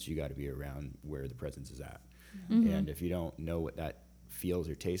presence, you got to be around where the presence is at. Mm-hmm. And if you don't know what that feels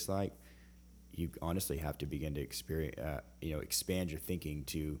or tastes like, you honestly have to begin to experience, expand your thinking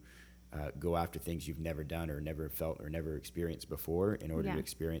to go after things you've never done or never felt or never experienced before in order to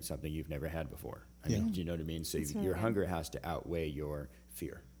experience something you've never had before. I mean, do you know what I mean? So your hunger has to outweigh your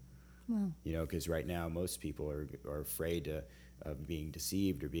fear. Wow. You know, because right now most people are afraid of being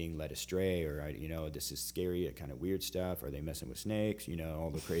deceived or being led astray, or, you know, this is scary, kind of weird stuff. Are they messing with snakes? You know, all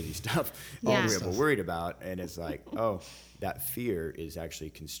the crazy stuff all we're worried about. And it's like, oh, that fear is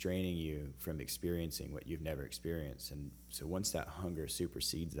actually constraining you from experiencing what you've never experienced. And so once that hunger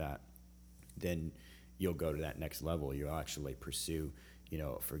supersedes that, then you'll go to that next level. You'll actually pursue, you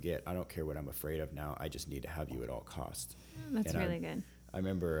know, forget, I don't care what I'm afraid of now. I just need to have you at all costs. That's really good. I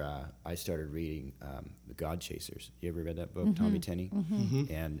remember I started reading The God Chasers. You ever read that book, Tommy Tenney?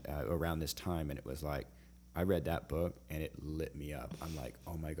 Mm-hmm. And around this time, and it was like, I read that book and it lit me up. I'm like,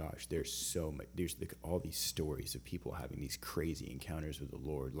 oh my gosh, there's so much. There's all these stories of people having these crazy encounters with the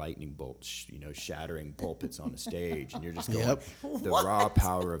Lord, lightning bolts, you know, shattering pulpits on the stage, and you're just going, the raw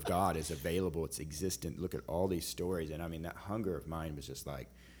power of God is available. It's existent. Look at all these stories, and I mean, that hunger of mine was just like,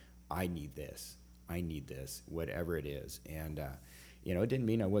 I need this, whatever it is, and. You know, it didn't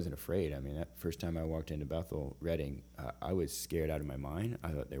mean I wasn't afraid. I mean, that first time I walked into Bethel Redding, I was scared out of my mind. I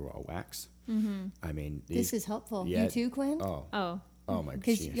thought they were all wax. Mm-hmm. I mean, this is helpful. Yeah, you too, Quinn? Oh my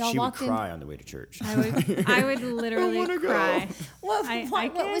God. She would cry on the way to church. I would literally cry. What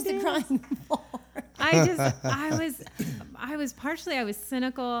was the crying for? I was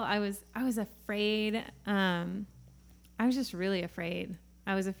cynical. I was afraid. I was just really afraid.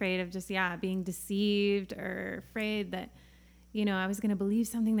 I was afraid of just, being deceived, or afraid that, you know, I was going to believe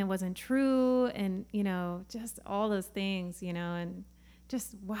something that wasn't true, and, you know, just all those things, you know, and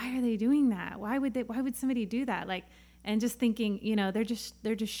just, why are they doing that? Why would somebody do that? Like, and just thinking, you know, they're just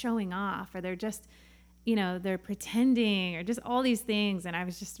showing off, or they're just, you know, they're pretending, or just all these things. And I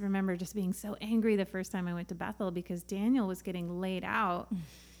was just remember just being so angry the first time I went to Bethel, because Daniel was getting laid out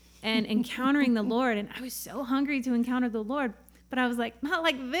and encountering the Lord. And I was so hungry to encounter the Lord, but I was like, not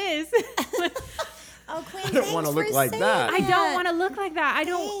like this. Oh, Quinn, I don't want to look like that. I don't want to look like that. I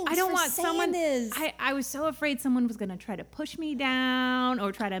don't want someone. I was so afraid someone was going to try to push me down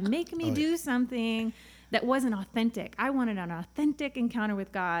or try to make me do something that wasn't authentic. I wanted an authentic encounter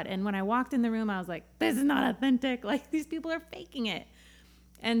with God. And when I walked in the room, I was like, this is not authentic. Like, these people are faking it.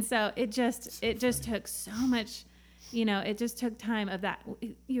 And so it just took so much, you know, it just took time of that.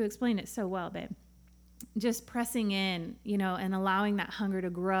 You explained it so well, babe. Just pressing in, you know, and allowing that hunger to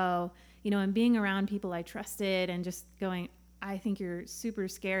grow, you know, and being around people I trusted, and just going, I think you're super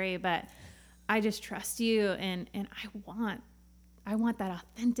scary, but I just trust you, and I want that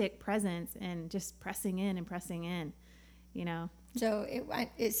authentic presence, and just pressing in, you know. So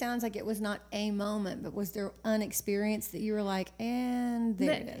it sounds like it was not a moment, but was there an experience that you were like, and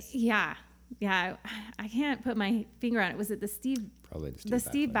there it is? Yeah. I can't put my finger on it. Was it the Steve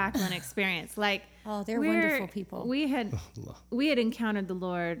Backlund experience? Like, oh, they're wonderful people. We had encountered the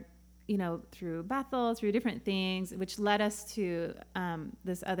Lord, you know, through Bethel, through different things, which led us to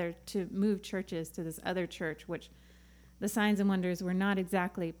to move churches to this other church, which the signs and wonders were not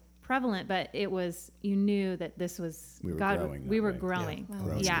exactly prevalent, but it was, you knew that this was God. We were growing.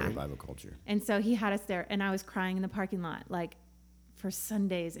 Yeah. Bible culture. And so he had us there, and I was crying in the parking lot, like, for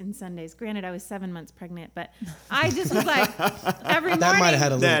Sundays. Granted, I was 7 months pregnant, but I just was like, every morning. That might have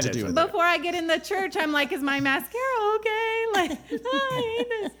had a little to do with it. Before I get in the church, I'm like, is my mascara okay? Like, I hate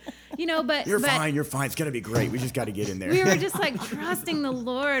this. You know, but You're fine. It's going to be great. We just got to get in there. We were just like trusting the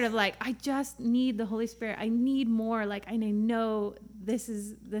Lord of like, I just need the Holy Spirit. I need more. Like, I know this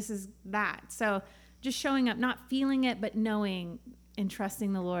is that. So just showing up, not feeling it, but knowing and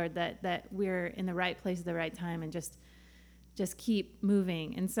trusting the Lord that we're in the right place at the right time, and just keep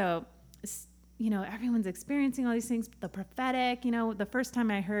moving. And so, you know, everyone's experiencing all these things. The prophetic, you know, the first time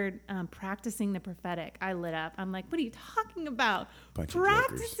I heard practicing the prophetic, I lit up. I'm like, what are you talking about?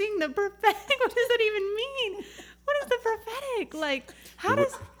 Practicing the prophetic? What does that even mean? What is the prophetic? Like, how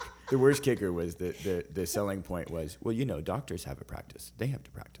does... The worst kicker was the selling point was, well, you know, doctors have a practice. They have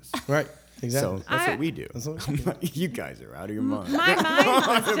to practice. Right. Exactly. So that's what we do. You guys are out of your mind. My mind was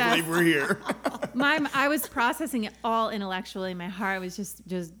I can't believe we're here. I was processing it all intellectually. My heart was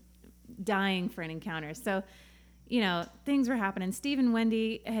just dying for an encounter. So, you know, things were happening. Steve and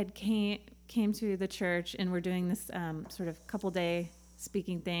Wendy came to the church and we're doing this sort of couple day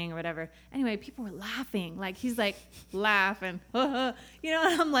speaking thing or whatever. Anyway, people were laughing. Like, he's like, laugh and, and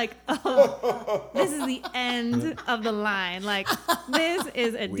I'm like, oh, this is the end of the line. Like, this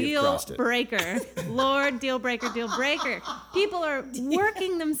is a deal breaker. Lord, deal breaker, deal breaker. People are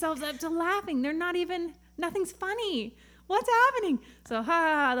working themselves up to laughing. They're not even, nothing's funny. What's happening? So,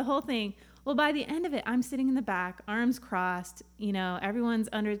 the whole thing. Well, by the end of it, I'm sitting in the back, arms crossed, everyone's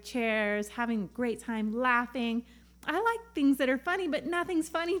under chairs, having a great time laughing. I like things that are funny, but nothing's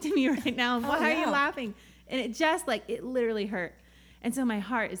funny to me right now. Why are you laughing? And it just it literally hurt. And so my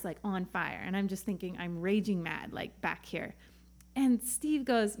heart is like on fire. And I'm just thinking I'm raging mad, like back here. And Steve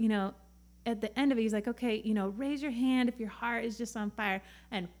goes, at the end of it, he's like, okay, raise your hand if your heart is just on fire.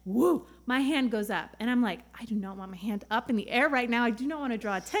 And whoo, my hand goes up. And I'm like, I do not want my hand up in the air right now. I do not want to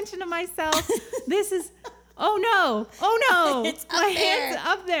draw attention to myself. This is, oh no. It's my up there. hand's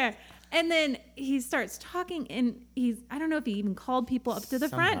up there. And then he starts talking, and I don't know if he even called people up to the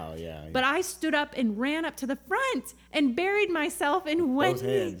front. Yeah. But I stood up and ran up to the front and buried myself and went. Both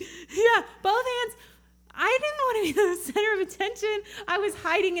hands. Yeah, both hands. I didn't want to be the center of attention. I was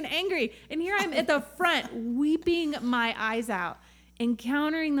hiding and angry. And here I'm at the front, weeping my eyes out,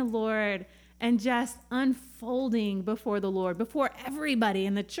 encountering the Lord and just unfolding before the Lord, before everybody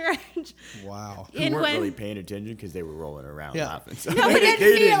in the church. Wow. Who weren't really paying attention because they were rolling around laughing. So Nobody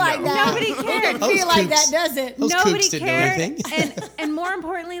didn't feel like that. Nobody cared. Didn't feel like that, does it? Those Nobody kooks didn't cared. know anything. and more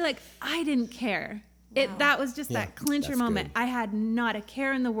importantly, I didn't care. That was just that clincher That's moment. good. I had not a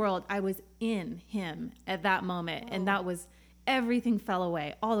care in the world. I was in him at that moment. And that was, everything fell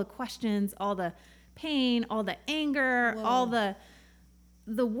away. All the questions, all the pain, all the anger, all the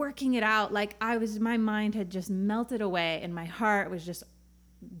working it out. My mind had just melted away and my heart was just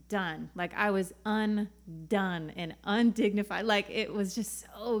done. I was undone and undignified. It was just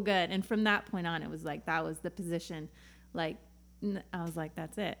so good. And from that point on, it was that was the position. I was like,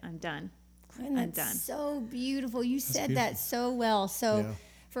 that's it. I'm done. And I'm that's done. so beautiful. You said that so well. So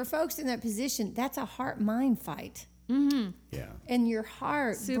for folks in that position, that's a heart-mind fight. Mm-hmm. Yeah. And your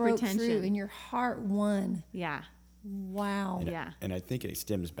heart broke tension. through and your heart won. Yeah. Wow. And I think it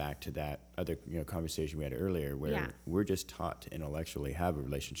stems back to that other conversation we had earlier where we're just taught to intellectually have a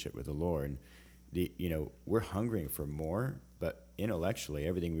relationship with the Lord. We're hungering for more, but intellectually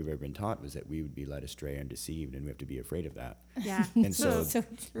everything we've ever been taught was that we would be led astray and deceived, and we have to be afraid of that. Yeah. And so, So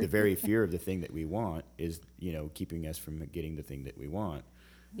the very fear of the thing that we want is keeping us from getting the thing that we want.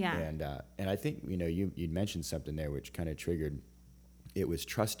 Yeah. And I think you'd mentioned something there which kind of triggered. It was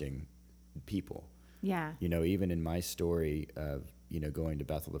trusting people. Yeah. Even in my story of, going to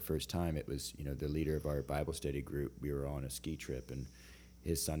Bethel the first time, it was, the leader of our Bible study group, we were on a ski trip, and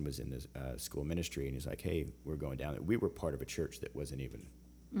his son was in the school ministry, and he's like, hey, we're going down there. We were part of a church that wasn't even,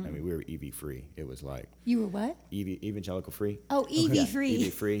 we were EV free. It was You were what? evangelical free. Oh, EV free.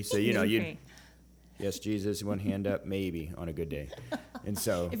 EV free. So, Free. yes, Jesus, one hand up, maybe, on a good day. And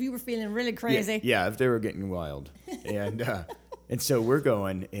so. If you were feeling really crazy. Yeah, if they were getting wild. And so we're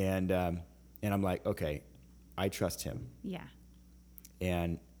going, and I'm like, okay, I trust him. Yeah.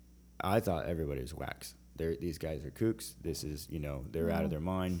 And I thought everybody was wax. These guys are kooks. This is, they're out of their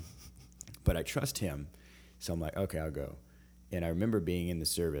mind. But I trust him. So I'm like, okay, I'll go. And I remember being in the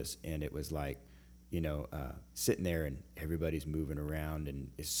service, and it was like, sitting there, and everybody's moving around, and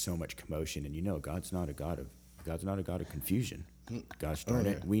it's so much commotion. And God's not a God of confusion. Gosh darn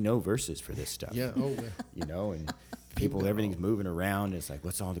it, we know verses for this stuff. Yeah. Oh, yeah. And people, everything's moving around. And it's like,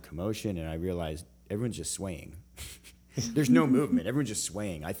 what's all the commotion? And I realized everyone's just swaying. There's no movement. Everyone's just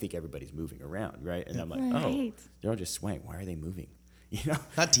swaying. I think everybody's moving around, right? And I'm like, Right. oh, they're all just swaying. Why are they moving?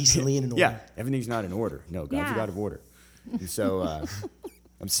 Not decently in an order. Yeah, everything's not in order. No, God's a God of order. And so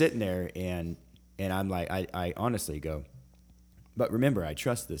I'm sitting there, and I'm like, I honestly go, but remember, I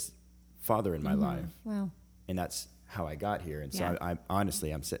trust this Father in my life. Wow. And that's how I got here. And so Yeah. I'm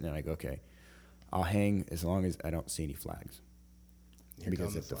sitting there, and I go, okay, I'll hang as long as I don't see any flags.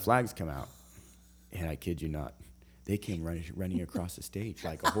 Because if the flags come out, and I kid you not, they came running across the stage,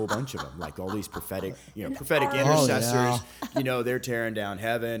 like a whole bunch of them, like all these prophetic intercessors. They're tearing down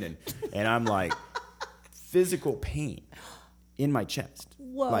heaven, and I'm like, physical pain in my chest,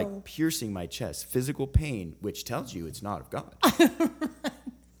 like piercing my chest, physical pain, which tells you it's not of God.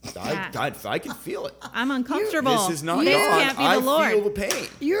 I can feel it. I'm uncomfortable. This is not This God. can't be I the Lord. feel the pain.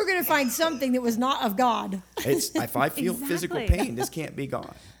 You were going to find something that was not of God. If I feel physical Exactly. pain, this can't be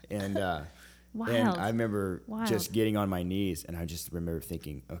God. And Wild. and I remember Wild. just getting on my knees, and I just remember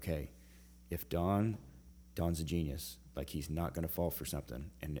thinking, okay, if Don's a genius, like he's not going to fall for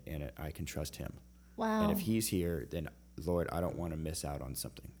something, and I can trust him. Wow. And if he's here, then Lord, I don't want to miss out on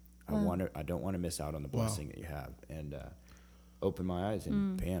something. I don't want to miss out on the blessing that you have. And opened my eyes,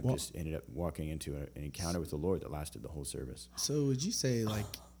 and bam, just ended up walking into an encounter with the Lord that lasted the whole service. So would you say like,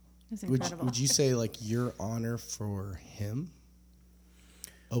 It's incredible. would you say like your honor for him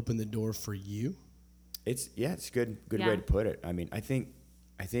opened the door for you? It's a good Yeah. way to put it. I mean, I think,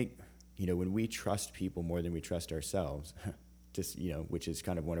 when we trust people more than we trust ourselves, just, which is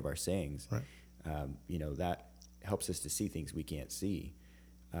kind of one of our sayings, Right. That helps us to see things we can't see.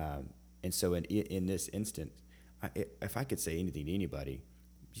 And so in this instance, if I could say anything to anybody,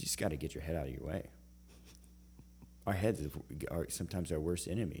 you just got to get your head out of your way. Our heads are sometimes our worst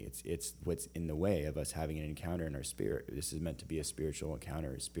enemy. It's what's in the way of us having an encounter in our spirit. This is meant to be a spiritual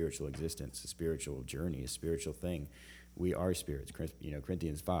encounter, a spiritual existence, a spiritual journey, a spiritual thing. We are spirits.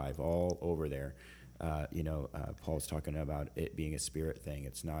 Corinthians 5, all over there. Paul's talking about it being a spirit thing.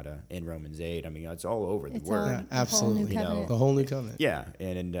 It's not in Romans 8. I mean, it's all over the It's word. all Yeah, the absolutely. whole new covenant. The whole new covenant. Yeah,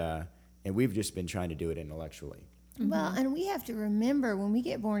 and we've just been trying to do it intellectually. Well, and we have to remember when we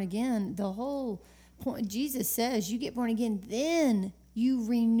get born again, the whole point, Jesus says, you get born again, then you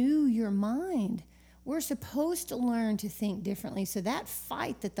renew your mind. We're supposed to learn to think differently. So that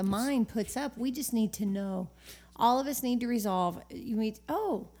fight that the mind puts up, we just need to know. All of us need to resolve.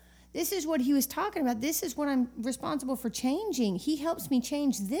 This is what he was talking about. This is what I'm responsible for changing. He helps me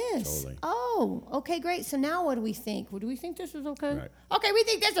change this. Totally. Oh, okay, great. So now what do we think? Well, do we think this is okay? Right. Okay, we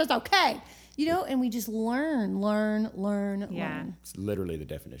think this is okay. And we just learn. Yeah. Learn. It's literally the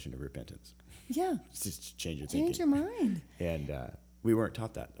definition of repentance. Yeah. It's just change your thinking. Change your mind. And we weren't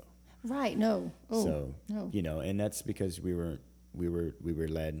taught that though. Right. No. Oh, So no. and that's because we were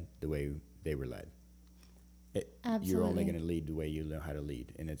led the way they were led. You're only Absolutely. going to lead the way you know how to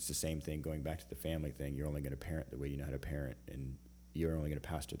lead, and it's the same thing going back to the family thing. You're only going to parent the way you know how to parent, and you're only going to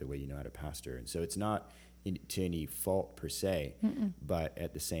pastor the way you know how to pastor. And so it's not to any fault per se, but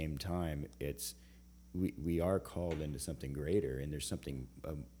at the same time, it's we are called into something greater, and there's something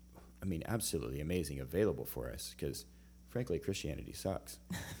absolutely amazing available for us because. Frankly, Christianity sucks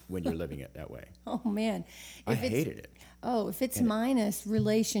when you're living it that way. Oh man. I hated it. Oh, if it's minus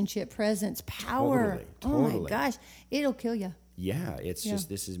relationship, presence, power. Oh my Totally. gosh, it'll kill you. Yeah, it's just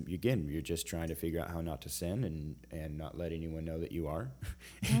this is again. You're just trying to figure out how not to sin and not let anyone know that you are.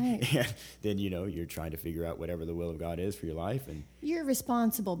 Right. And then you're trying to figure out whatever the will of God is for your life, and You're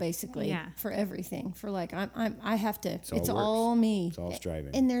responsible basically Yeah. for everything. For like I have to. all It's works. all me. It's all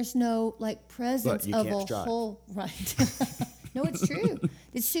striving. And there's no like presence But you of can't a strive. whole right. No, it's true.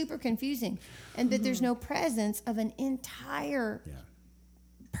 It's super confusing, but there's no presence of an entire yeah,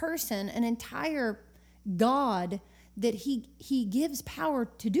 person, an entire God that he gives power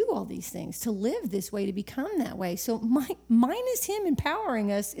to do all these things, to live this way, to become that way. So minus him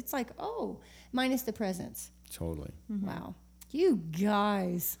empowering us, it's like, minus the presence. totally. Wow. You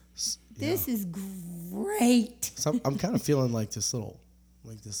guys, this is great. So I'm kind of feeling like this little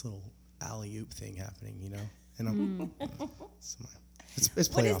alley-oop thing happening, and I'm it's What is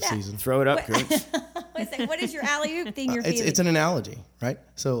playoff that? season. Throw it up, Coons. Wait a second. What is your alley-oop thing you're feeling? It's an analogy, right?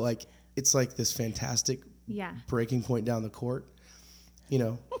 So like it's like this fantastic Yeah. breaking point down the court,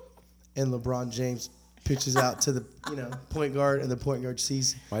 and LeBron James pitches out to the point guard, and the point guard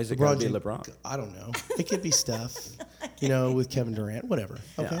sees Why is it gotta be James- LeBron? I don't know. It could be Steph, with Kevin Durant, whatever.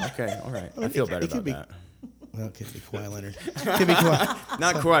 Okay. Yeah, okay, all right. I feel better it could about be- that. Well, it could be Kawhi Leonard. It could be Kawhi.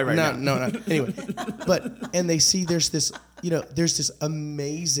 Not quite right now. No. Anyway, and they see there's this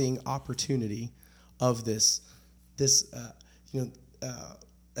amazing opportunity of this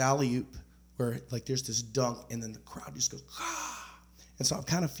alley oop where like there's this dunk and then the crowd just goes ah, and so I'm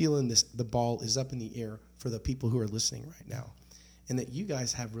kind of feeling the ball is up in the air for the people who are listening right now, and that you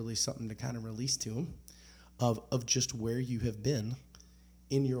guys have really something to kind of release to them of just where you have been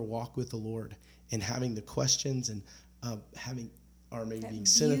in your walk with the Lord and having the questions and maybe being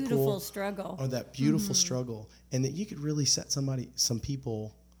cynical, beautiful struggle. or that beautiful struggle, and that you could really set some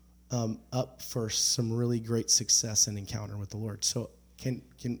people up for some really great success and encounter with the Lord. So can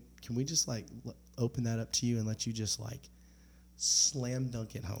we just like open that up to you and let you just like slam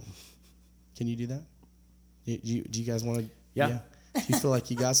dunk it home? Can you do that? Do you guys want to? Yeah. Do you feel like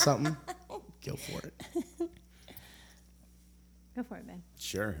you got something? Go for it. Go for it, Ben.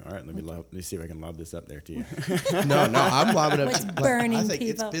 Sure. All right. Let me see if I can lob this up there to you. No, I'm lobbing it up What's to you. burning I think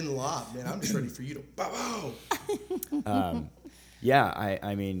people? it's been lobbed, man. I'm just ready for you to bow. Yeah,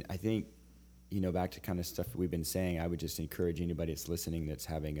 I mean, I think, back to kind of stuff we've been saying, I would just encourage anybody that's listening that's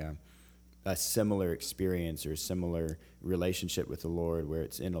having a similar experience or a similar relationship with the Lord where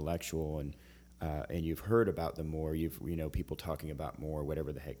it's intellectual and you've heard about them more, people talking about more,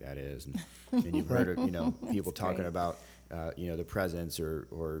 whatever the heck that is, and you've heard of, people talking about the presence,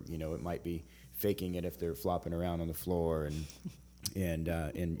 or it might be faking it if they're flopping around on the floor, and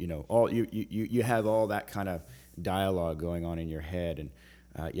all you have all that kind of dialogue going on in your head. And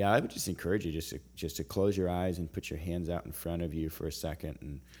I would just encourage you just to close your eyes and put your hands out in front of you for a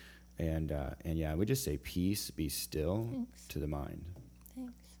second, and I would just say, peace, be still. Thanks. To the mind.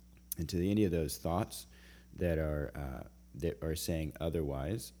 Thanks. And to any of those thoughts that are saying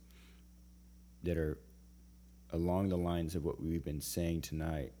otherwise, that are along the lines of what we've been saying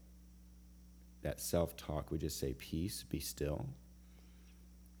tonight, that self-talk, we just say, peace, be still.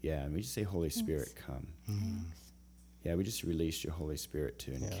 Yeah, and we just say, Holy Spirit, come. Thanks. Yeah, we just release your Holy Spirit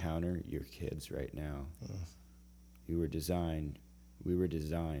to encounter your kids right now. We were designed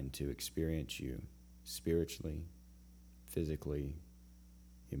to experience you spiritually, physically,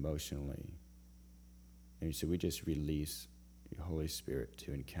 emotionally. And so we just release your Holy Spirit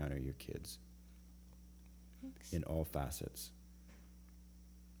to encounter your kids. Thanks. In all facets.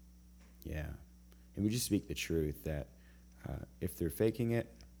 Yeah. And we just speak the truth that if they're faking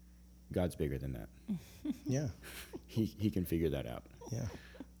it, God's bigger than that. Yeah. He can figure that out. Yeah.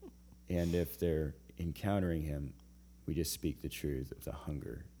 And if they're encountering him, we just speak the truth of the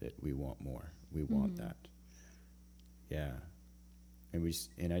hunger that we want more. We want that. Yeah.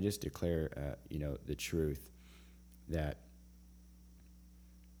 And I just declare, the truth that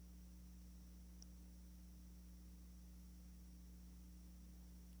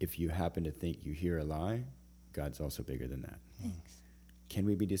if you happen to think you hear a lie, God's also bigger than that. Thanks. Can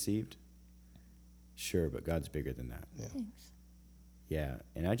we be deceived? Sure, but God's bigger than that. Yeah. Thanks. Yeah,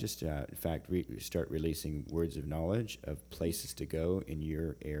 and I just, in fact, start releasing words of knowledge of places to go in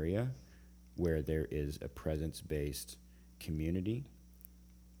your area where there is a presence-based community.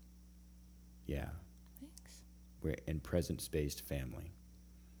 Yeah. Thanks. And presence-based family.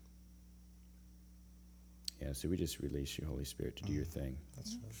 Yeah, so we just release your Holy Spirit to do your thing.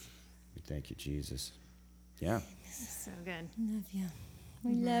 That's right. We thank you, Jesus. Yeah. So good. Love you.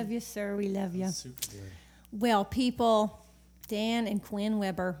 We love you, sir. We love you. Super good. Well, people, Dan and Quinn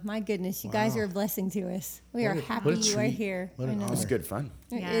Weber, my goodness, you guys Wow. are a blessing to us. We are What a happy you are treat. here. What I an know. It was honor. good fun.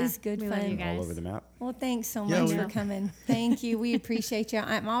 It Yeah, is good we fun. love you guys. All over the map. Well, thanks so Yeah, much we- for coming. Thank you. We appreciate you.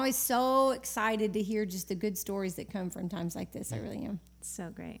 I'm always so excited to hear just the good stories that come from times like this. I really am. So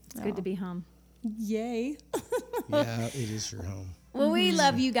great. It's good to be home. Yay. Yeah, it is your home. Well, we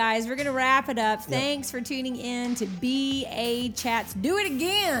love you guys. We're going to wrap it up. Thanks for tuning in to BA Chats. Do it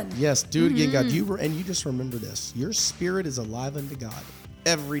again. Yes, do it again, God. You just remember this. Your spirit is alive unto God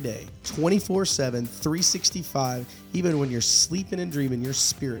every day, 24/7, 365. Even when you're sleeping and dreaming, your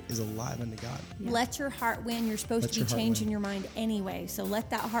spirit is alive unto God. Let your heart win. You're supposed Let to your be heart changing win. your mind anyway. So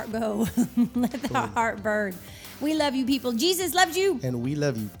let that heart go. Let that heart burn. We love you, people. Jesus loves you. And we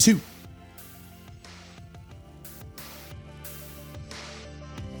love you too.